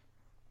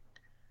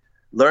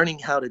 Learning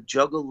how to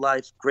juggle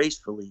life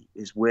gracefully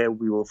is where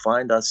we will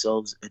find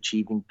ourselves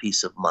achieving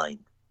peace of mind.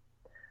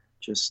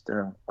 Just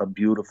a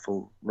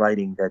beautiful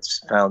writing that's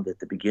found at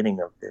the beginning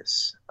of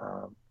this.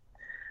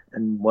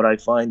 And what I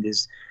find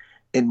is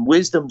in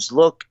wisdom's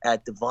look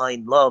at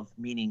divine love,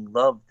 meaning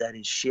love that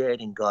is shared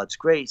in God's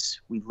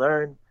grace, we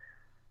learn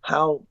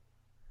how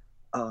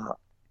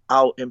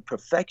our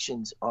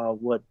imperfections are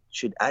what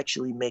should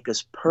actually make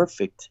us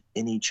perfect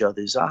in each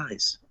other's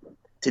eyes.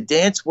 To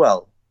dance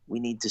well, we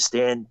need to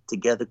stand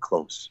together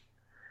close.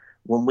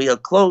 When we are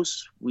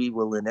close, we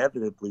will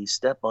inevitably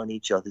step on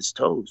each other's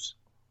toes.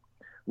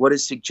 What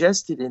is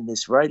suggested in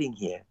this writing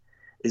here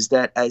is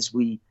that as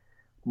we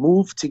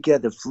move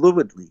together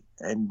fluidly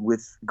and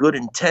with good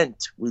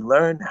intent, we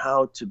learn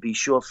how to be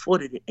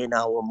sure-footed in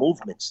our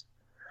movements.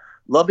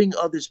 Loving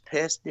others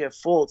past their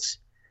faults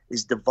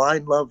is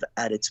divine love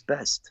at its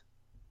best.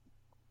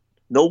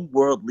 No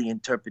worldly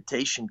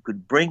interpretation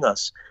could bring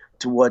us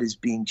to what is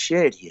being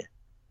shared here.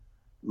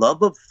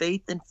 Love of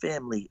faith and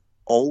family,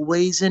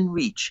 always in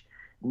reach,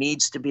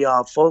 needs to be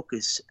our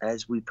focus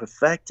as we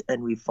perfect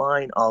and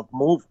refine our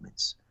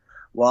movements,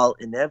 while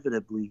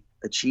inevitably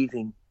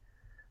achieving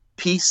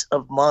peace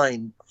of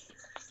mind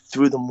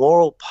through the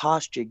moral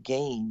posture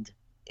gained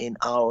in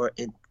our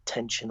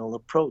intentional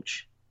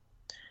approach.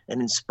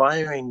 An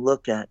inspiring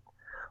look at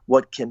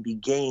what can be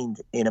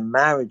gained in a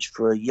marriage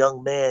for a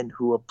young man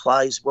who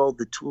applies well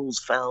the tools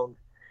found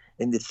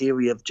in the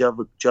theory of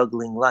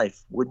juggling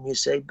life. Wouldn't you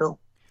say, Bill?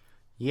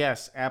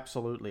 Yes,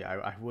 absolutely.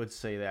 I would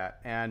say that.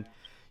 And,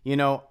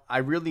 I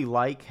really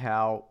like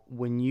how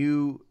when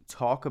you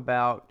talk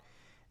about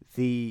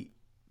the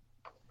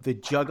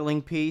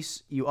juggling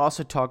piece, you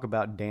also talk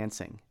about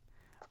dancing.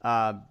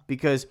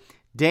 Because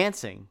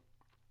dancing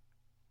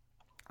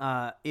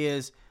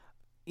is,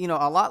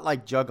 a lot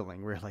like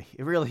juggling, really.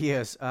 It really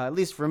is. At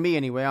least for me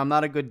anyway. I'm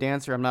not a good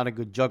dancer. I'm not a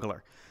good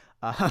juggler.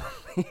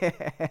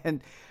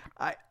 And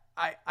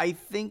I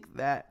think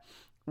that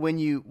when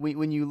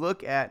you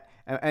look at,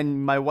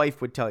 and my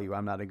wife would tell you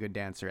I'm not a good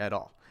dancer at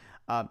all.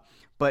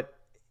 But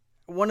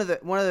one of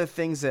the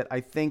things that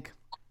I think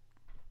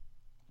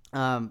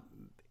kind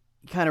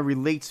of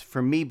relates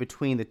for me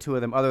between the two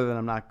of them, other than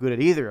I'm not good at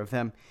either of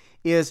them,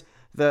 is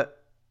the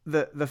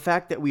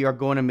fact that we are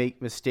going to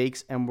make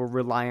mistakes and we're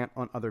reliant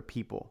on other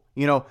people.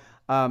 In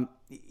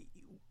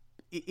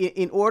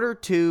order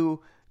to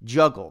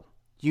juggle,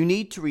 you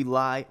need to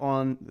rely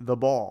on the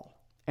ball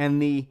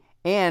and the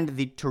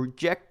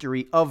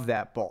trajectory of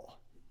that ball.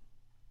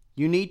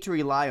 You need to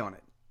rely on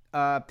it.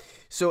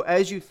 So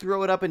as you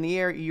throw it up in the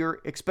air, you're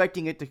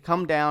expecting it to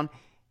come down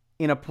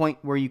in a point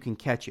where you can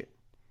catch it.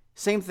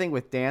 Same thing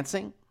with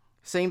dancing.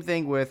 Same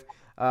thing with,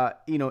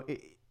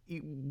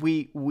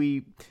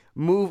 we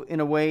move in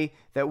a way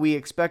that we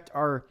expect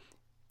our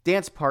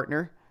dance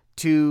partner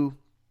to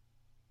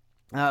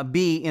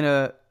be in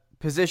a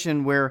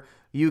position where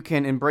you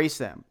can embrace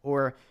them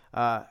or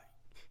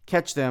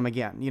catch them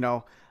again.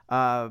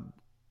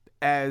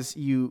 As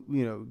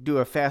you do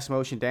a fast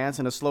motion dance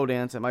and a slow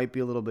dance, it might be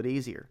a little bit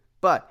easier.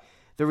 But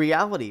the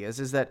reality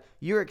is that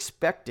you're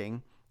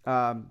expecting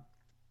the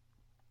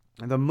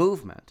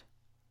movement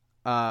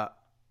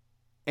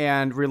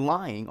and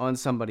relying on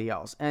somebody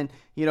else. And,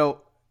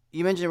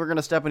 you mentioned we're going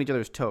to step on each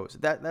other's toes.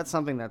 That's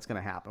something that's going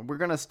to happen. We're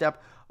going to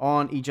step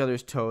on each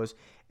other's toes,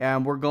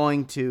 and we're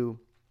going to,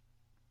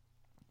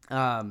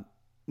 have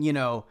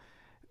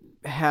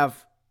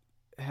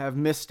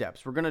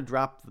missteps. We're going to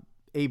drop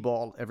a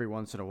ball every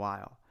once in a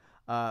while.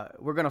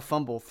 We're going to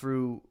fumble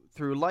through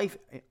life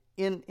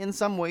in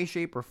some way,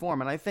 shape, or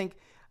form. And I think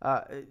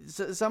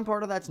some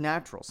part of that's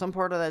natural. Some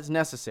part of that's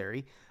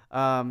necessary.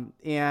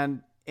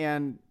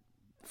 And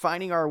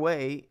finding our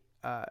way,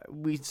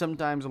 we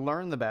sometimes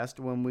learn the best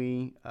when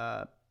we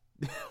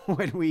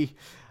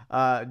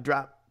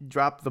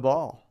drop the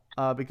ball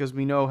because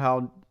we know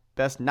how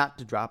best not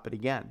to drop it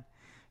again.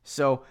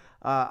 So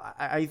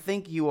I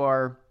think you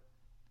are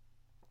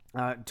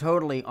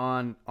totally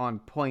on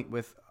point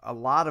with a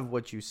lot of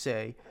what you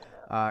say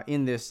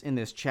in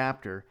this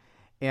chapter,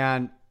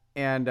 and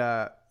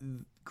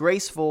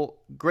graceful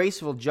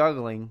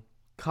juggling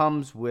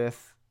comes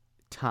with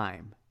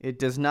time. It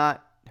does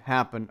not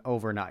happen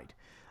overnight.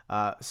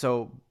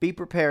 So be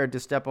prepared to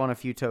step on a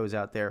few toes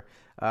out there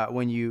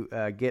when you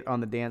get on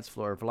the dance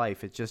floor of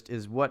life. It just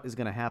is what is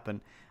going to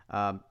happen.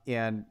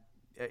 And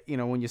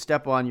when you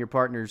step on your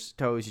partner's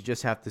toes, you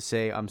just have to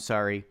say, I'm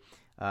sorry,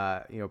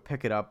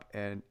 pick it up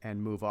and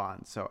move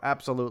on. So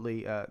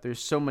absolutely,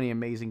 there's so many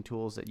amazing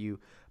tools that you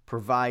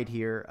provide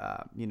here,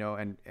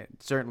 and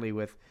certainly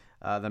with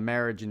the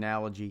marriage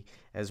analogy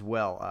as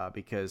well,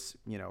 because,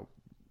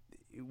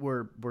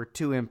 we're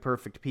two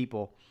imperfect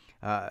people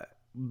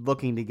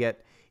looking to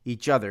get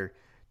each other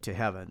to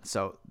heaven.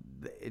 So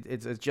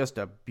it's just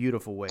a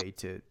beautiful way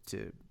to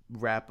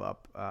wrap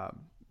up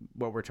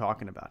what we're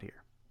talking about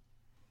here.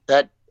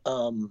 That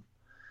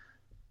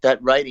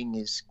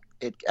writing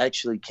it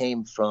actually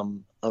came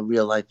from a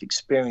real life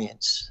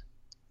experience.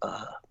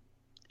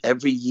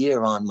 Every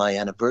year on my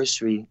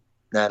anniversary,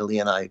 Natalie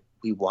and I,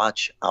 we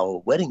watch our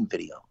wedding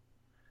video,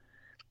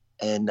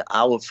 and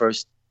our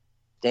first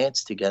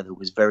dance together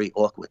was very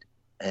awkward.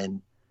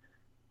 And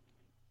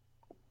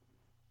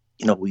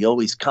we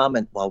always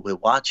comment while we're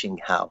watching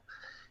how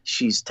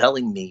she's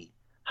telling me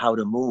how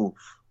to move.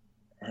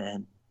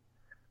 And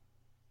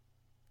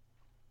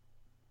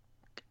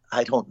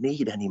I don't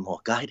need any more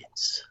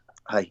guidance.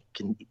 I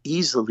can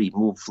easily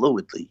move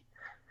fluidly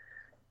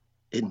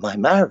in my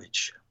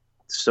marriage.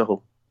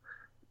 So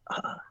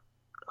a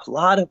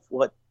lot of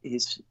what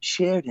is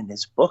shared in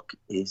this book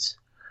is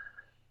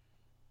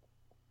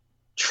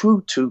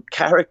true to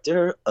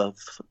character of,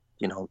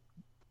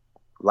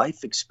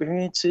 life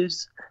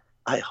experiences.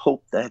 I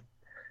hope that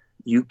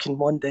you can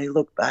one day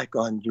look back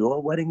on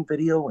your wedding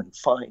video and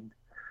find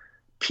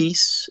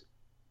peace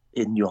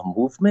in your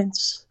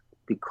movements,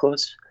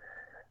 because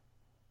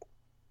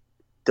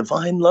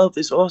divine love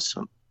is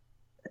awesome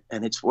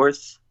and it's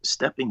worth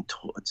stepping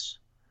towards.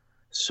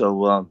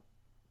 So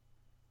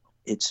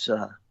it's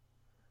a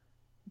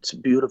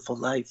beautiful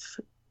life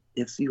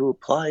if you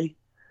apply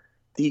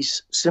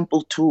these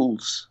simple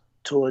tools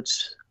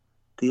towards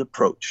the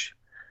approach.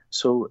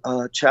 So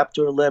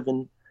chapter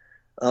 11,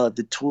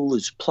 the tool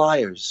is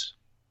pliers.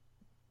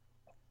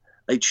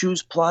 I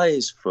choose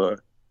pliers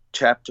for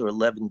chapter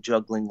 11,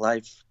 Juggling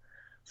Life,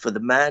 for the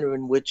manner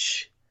in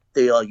which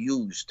they are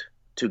used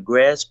to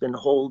grasp and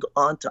hold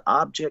onto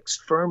objects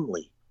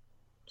firmly.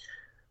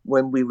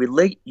 When we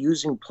relate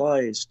using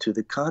pliers to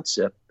the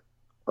concept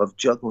of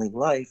juggling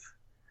life,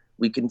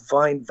 we can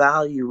find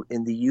value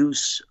in the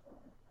use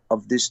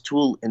of this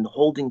tool in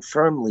holding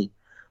firmly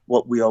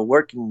what we are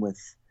working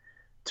with,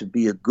 to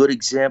be a good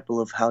example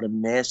of how to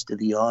master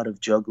the art of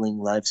juggling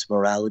life's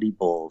morality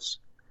balls.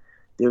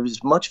 There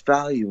is much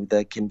value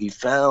that can be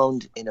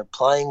found in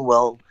applying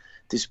well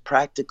this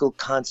practical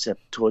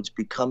concept towards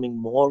becoming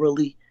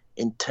morally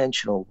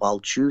intentional while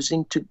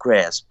choosing to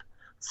grasp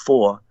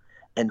for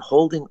and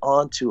holding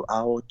on to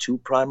our two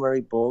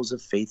primary balls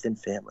of faith and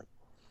family,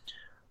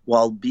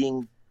 while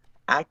being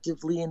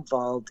actively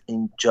involved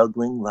in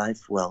juggling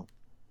life well.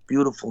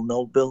 Beautiful,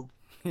 no, Bill?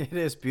 It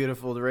is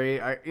beautiful, Ray.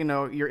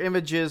 Your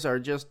images are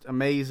just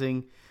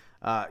amazing.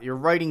 Your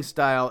writing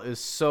style is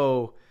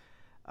so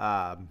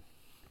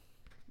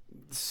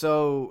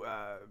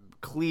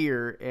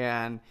clear,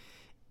 and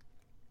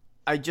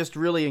I just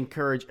really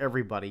encourage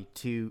everybody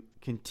to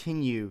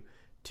continue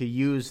to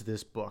use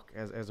this book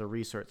as a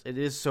resource. It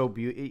is so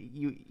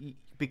beautiful,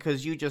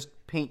 because you just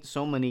paint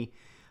so many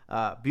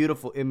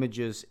beautiful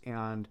images,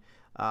 and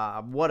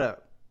what a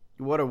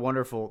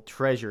wonderful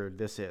treasure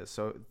this is.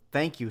 So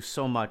thank you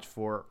so much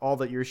for all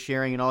that you're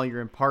sharing and all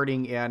you're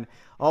imparting and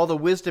all the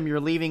wisdom you're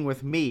leaving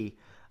with me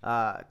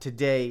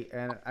today.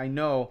 And I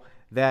know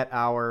that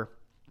our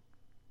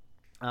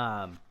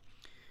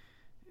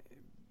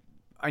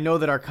I know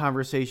that our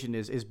conversation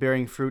is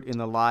bearing fruit in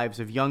the lives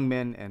of young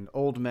men and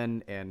old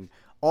men and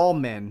all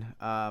men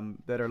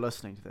that are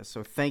listening to this.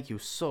 So thank you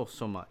so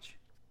much.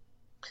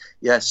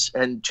 Yes,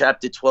 and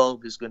chapter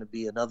 12 is going to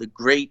be another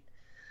great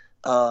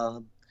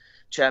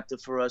chapter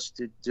for us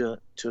to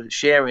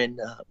share in.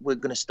 We're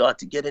going to start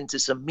to get into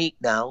some meat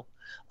now.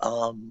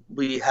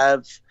 We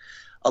have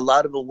a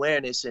lot of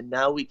awareness, and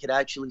now we can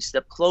actually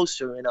step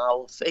closer in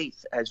our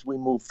faith as we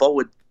move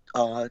forward,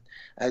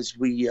 as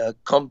we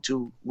come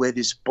to where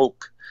this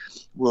book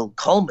will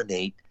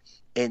culminate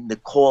in the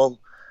call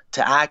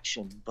to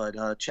action. But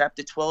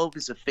chapter 12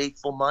 is a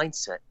faithful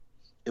mindset.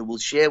 It will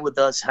share with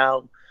us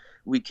how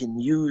we can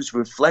use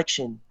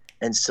reflection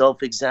and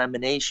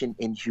self-examination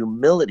in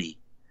humility,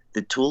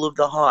 the tool of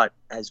the heart,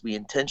 as we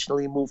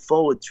intentionally move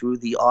forward through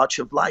the arch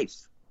of life.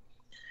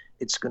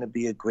 It's going to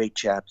be a great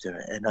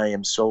chapter, and I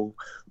am so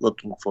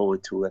looking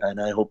forward to it,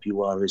 and I hope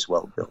you are as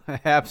well, Bill.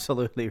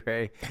 Absolutely,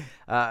 Ray.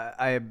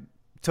 I am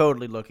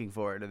totally looking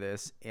forward to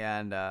this,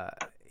 and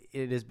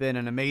it has been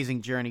an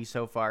amazing journey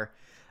so far.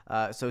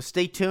 So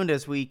stay tuned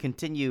as we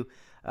continue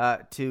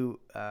to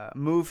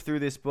move through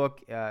this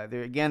book.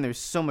 There's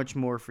so much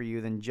more for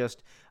you than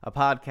just a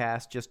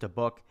podcast, just a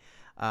book.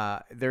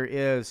 There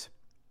is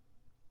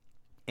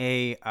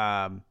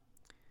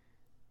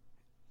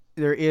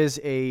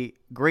a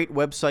great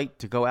website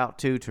to go out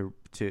to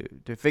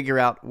figure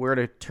out where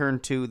to turn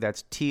to.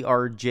 That's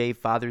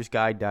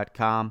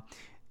trjfathersguide.com.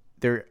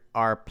 There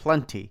are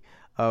plenty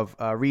of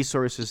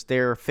resources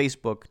there: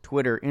 Facebook,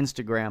 Twitter,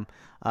 Instagram.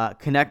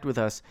 Connect with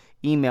us,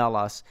 email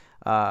us,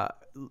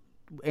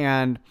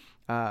 and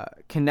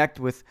connect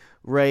with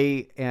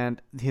Ray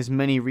and his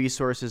many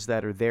resources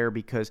that are there,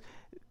 because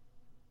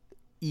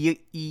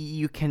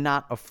you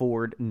cannot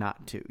afford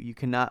not to. You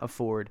cannot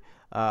afford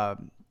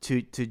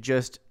to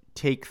just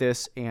take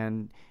this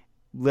and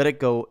let it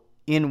go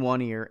in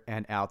one ear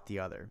and out the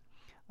other.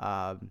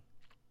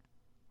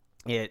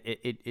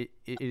 It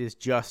is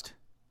just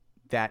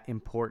that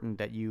important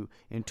that you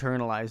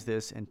internalize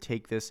this and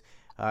take this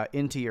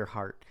into your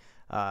heart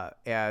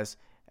as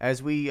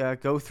we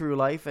go through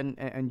life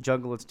and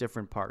juggle its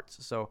different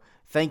parts. So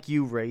thank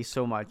you, Ray,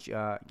 so much.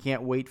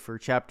 Can't wait for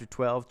chapter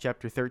 12,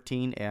 chapter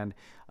 13, and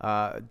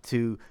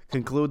to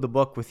conclude the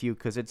book with you,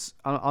 because it's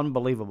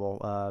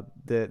unbelievable,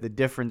 the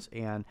difference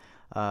and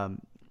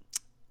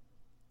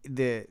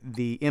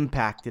the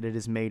impact that it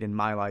has made in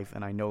my life,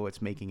 and I know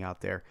it's making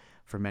out there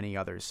for many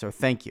others. So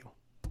thank you.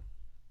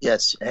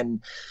 Yes,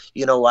 and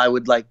I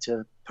would like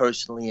to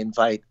personally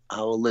invite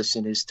our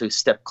listeners to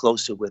step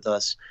closer with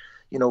us.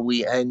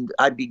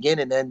 I begin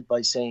and end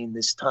by saying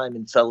this time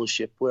in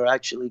fellowship, we're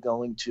actually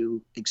going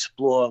to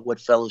explore what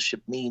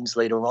fellowship means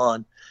later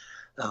on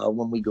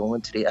when we go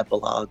into the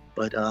epilogue.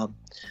 But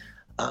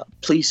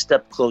please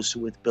step closer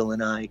with Bill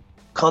and I.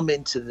 Come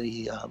into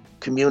the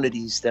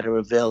communities that are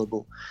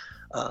available.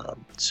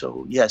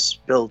 So yes,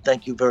 Bill,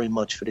 thank you very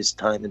much for this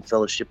time in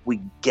fellowship.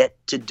 We get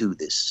to do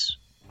this.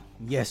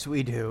 Yes,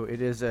 we do. It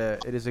is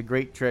a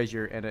great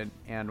treasure and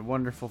a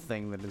wonderful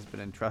thing that has been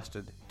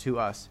entrusted to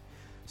us.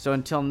 So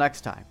until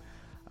next time,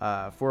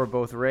 for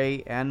both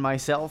Ray and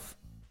myself,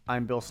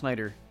 I'm Bill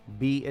Snyder.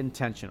 Be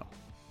intentional.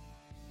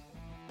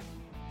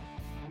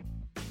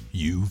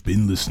 You've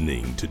been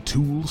listening to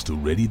Tools to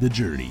Ready the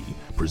Journey,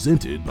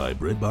 presented by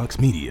Breadbox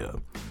Media.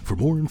 For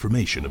more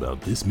information about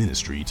this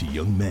ministry to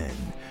young men,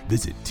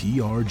 visit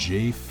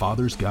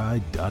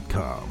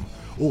trjfathersguide.com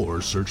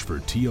or search for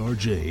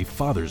TRJ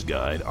Father's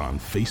Guide on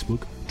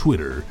Facebook,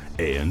 Twitter,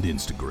 and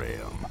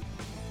Instagram.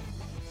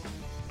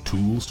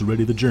 Tools to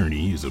Ready the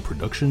Journey is a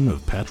production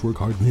of Patchwork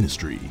Heart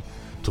Ministry.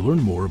 To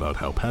learn more about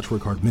how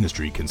Patchwork Heart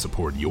Ministry can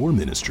support your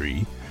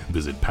ministry,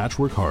 visit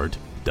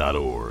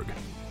patchworkheart.org.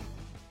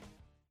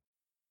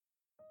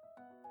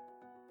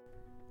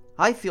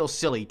 I feel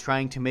silly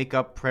trying to make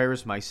up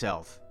prayers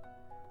myself.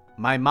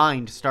 My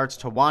mind starts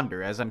to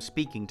wander as I'm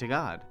speaking to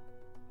God.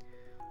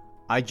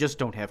 I just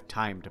don't have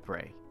time to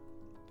pray.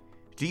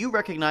 Do you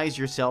recognize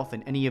yourself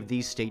in any of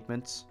these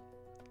statements?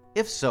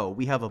 If so,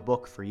 we have a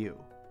book for you.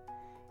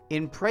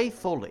 In Pray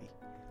Fully,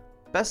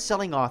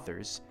 best-selling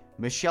authors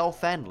Michelle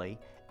Fanley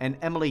and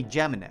Emily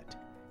Jaminet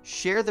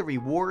share the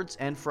rewards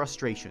and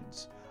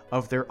frustrations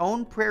of their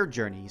own prayer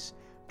journeys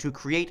to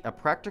create a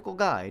practical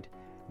guide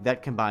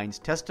that combines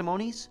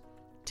testimonies,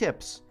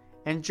 tips,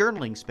 and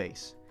journaling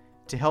space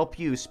to help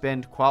you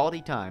spend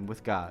quality time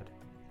with God.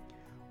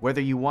 Whether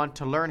you want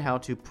to learn how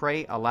to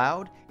pray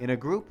aloud in a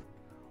group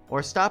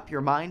or stop your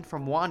mind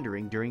from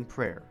wandering during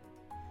prayer,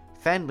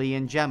 Fanley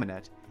and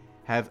Jaminet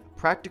have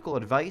practical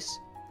advice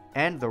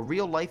and the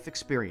real-life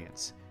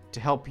experience to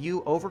help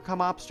you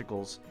overcome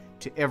obstacles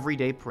to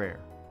everyday prayer.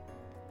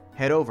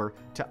 Head over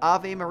to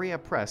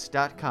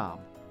AveMariaPress.com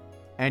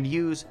and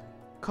use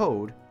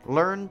code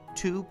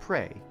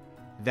LEARN2PRAY.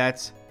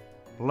 That's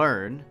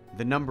learn,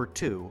 the number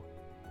 2,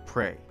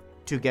 pray,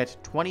 to get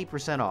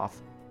 20%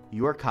 off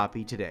your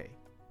copy today.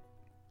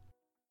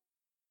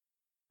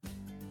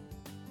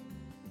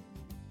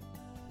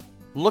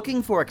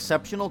 Looking for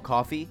exceptional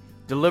coffee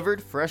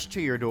delivered fresh to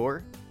your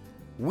door?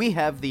 We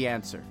have the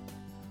answer.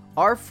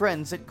 Our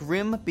friends at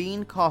Grim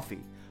Bean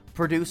Coffee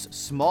produce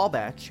small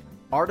batch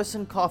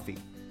artisan coffee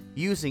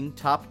using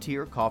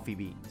top-tier coffee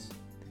beans.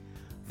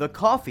 The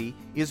coffee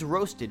is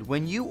roasted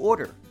when you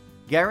order,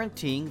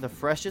 guaranteeing the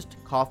freshest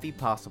coffee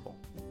possible.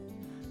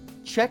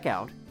 Check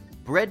out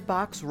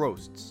Breadbox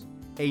Roasts,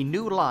 a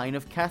new line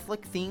of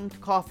Catholic-themed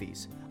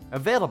coffees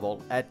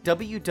available at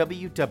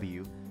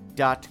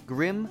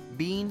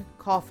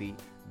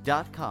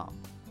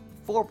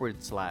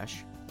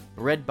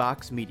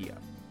www.grimbeancoffee.com/Breadbox Media.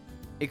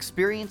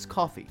 Experience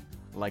coffee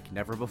like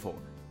never before.